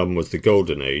 First album was The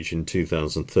Golden Age in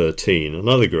 2013.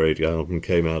 Another great album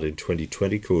came out in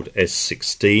 2020 called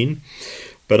S16.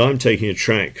 But I'm taking a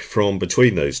track from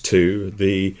between those two.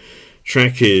 The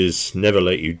track is Never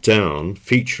Let You Down,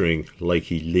 featuring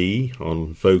Lakey Lee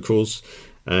on vocals,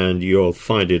 and you'll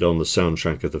find it on the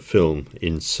soundtrack of the film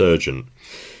Insurgent.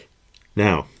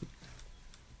 Now,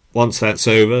 once that's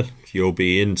over, you'll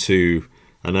be into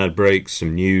an ad break,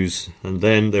 some news, and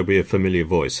then there'll be a familiar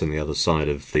voice on the other side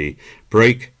of the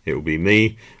break. It will be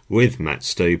me with Matt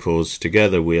Staples.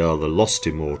 Together we are the Lost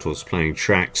Immortals, playing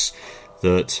tracks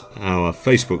that our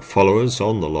Facebook followers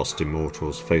on the Lost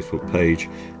Immortals Facebook page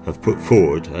have put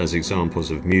forward as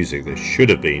examples of music that should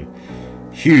have been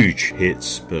huge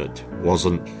hits but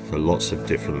wasn't, for lots of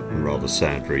different and rather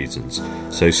sad reasons.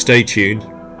 So stay tuned.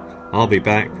 I'll be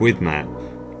back with Matt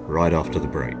right after the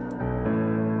break.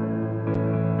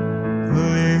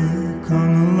 Will you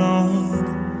come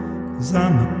along? 'Cause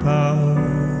I'm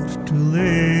about to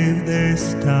leave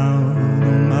this town.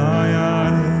 And my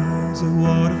eyes are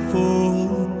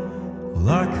waterfall. All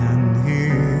I can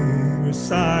hear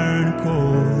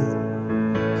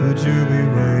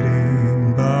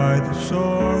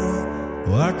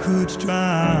could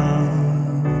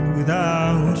drown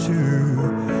without you,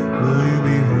 will you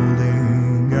be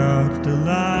holding out the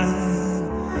line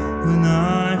when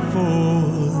I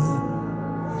fall?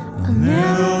 I'll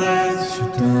never let you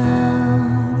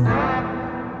down.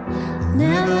 I'll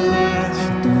never let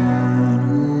you down.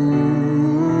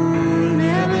 Ooh,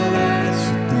 never let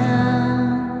you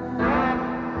down.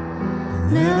 I'll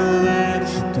never let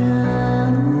you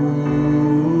down.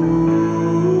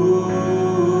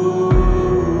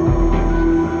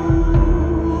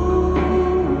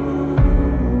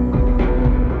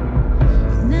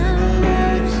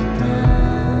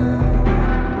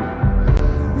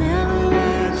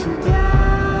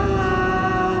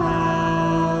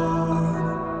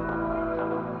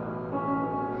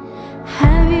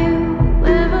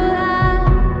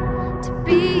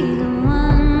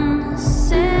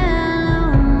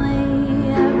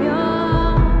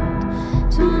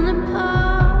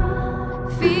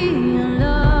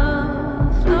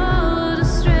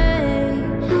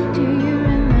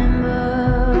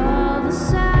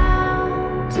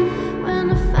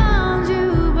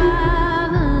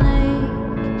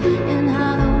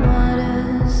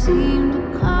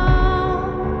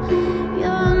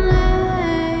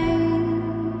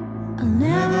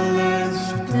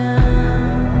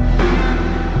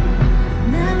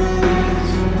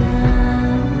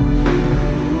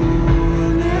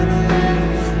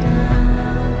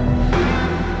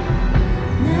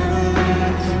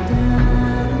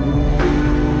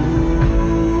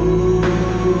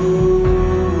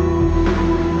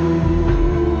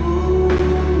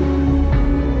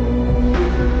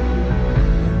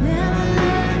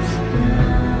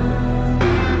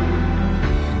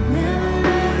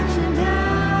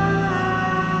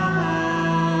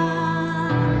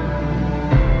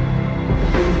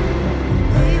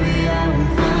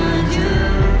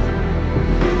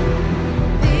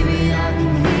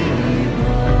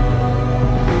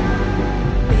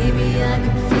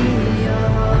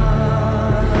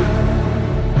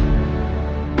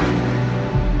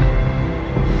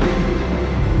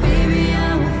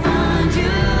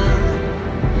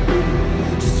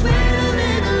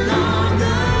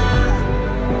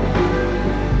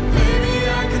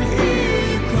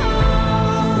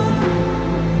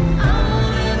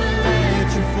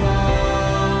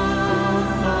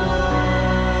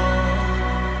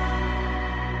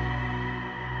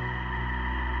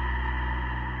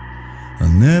 I'll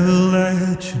never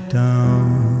let you down.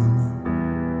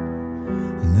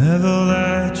 I'll never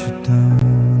let you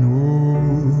down.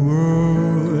 Oh,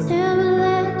 oh. Never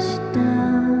let you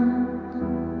down.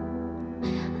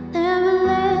 Never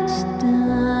let you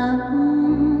down.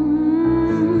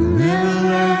 Never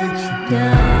let you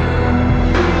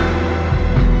down.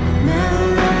 Never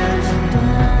let you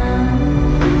down.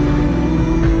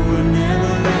 I'll never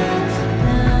let you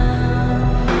down.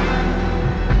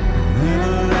 Never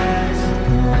let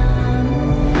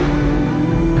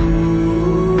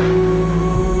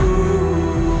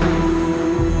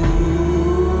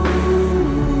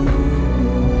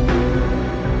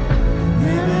down.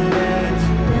 Never let you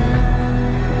down.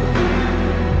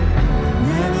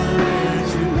 Never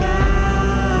let you down.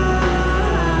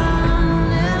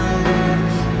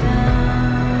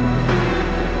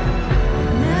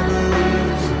 Never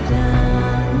let you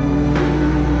down.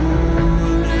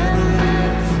 Never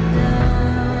let you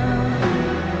down.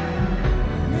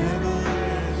 Never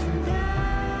let you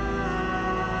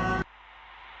down.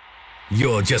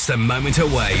 You're just a moment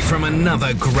away from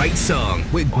another great song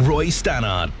with Roy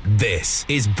Stannard. This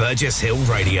is Burgess Hill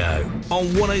Radio on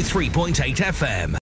 103.8 FM.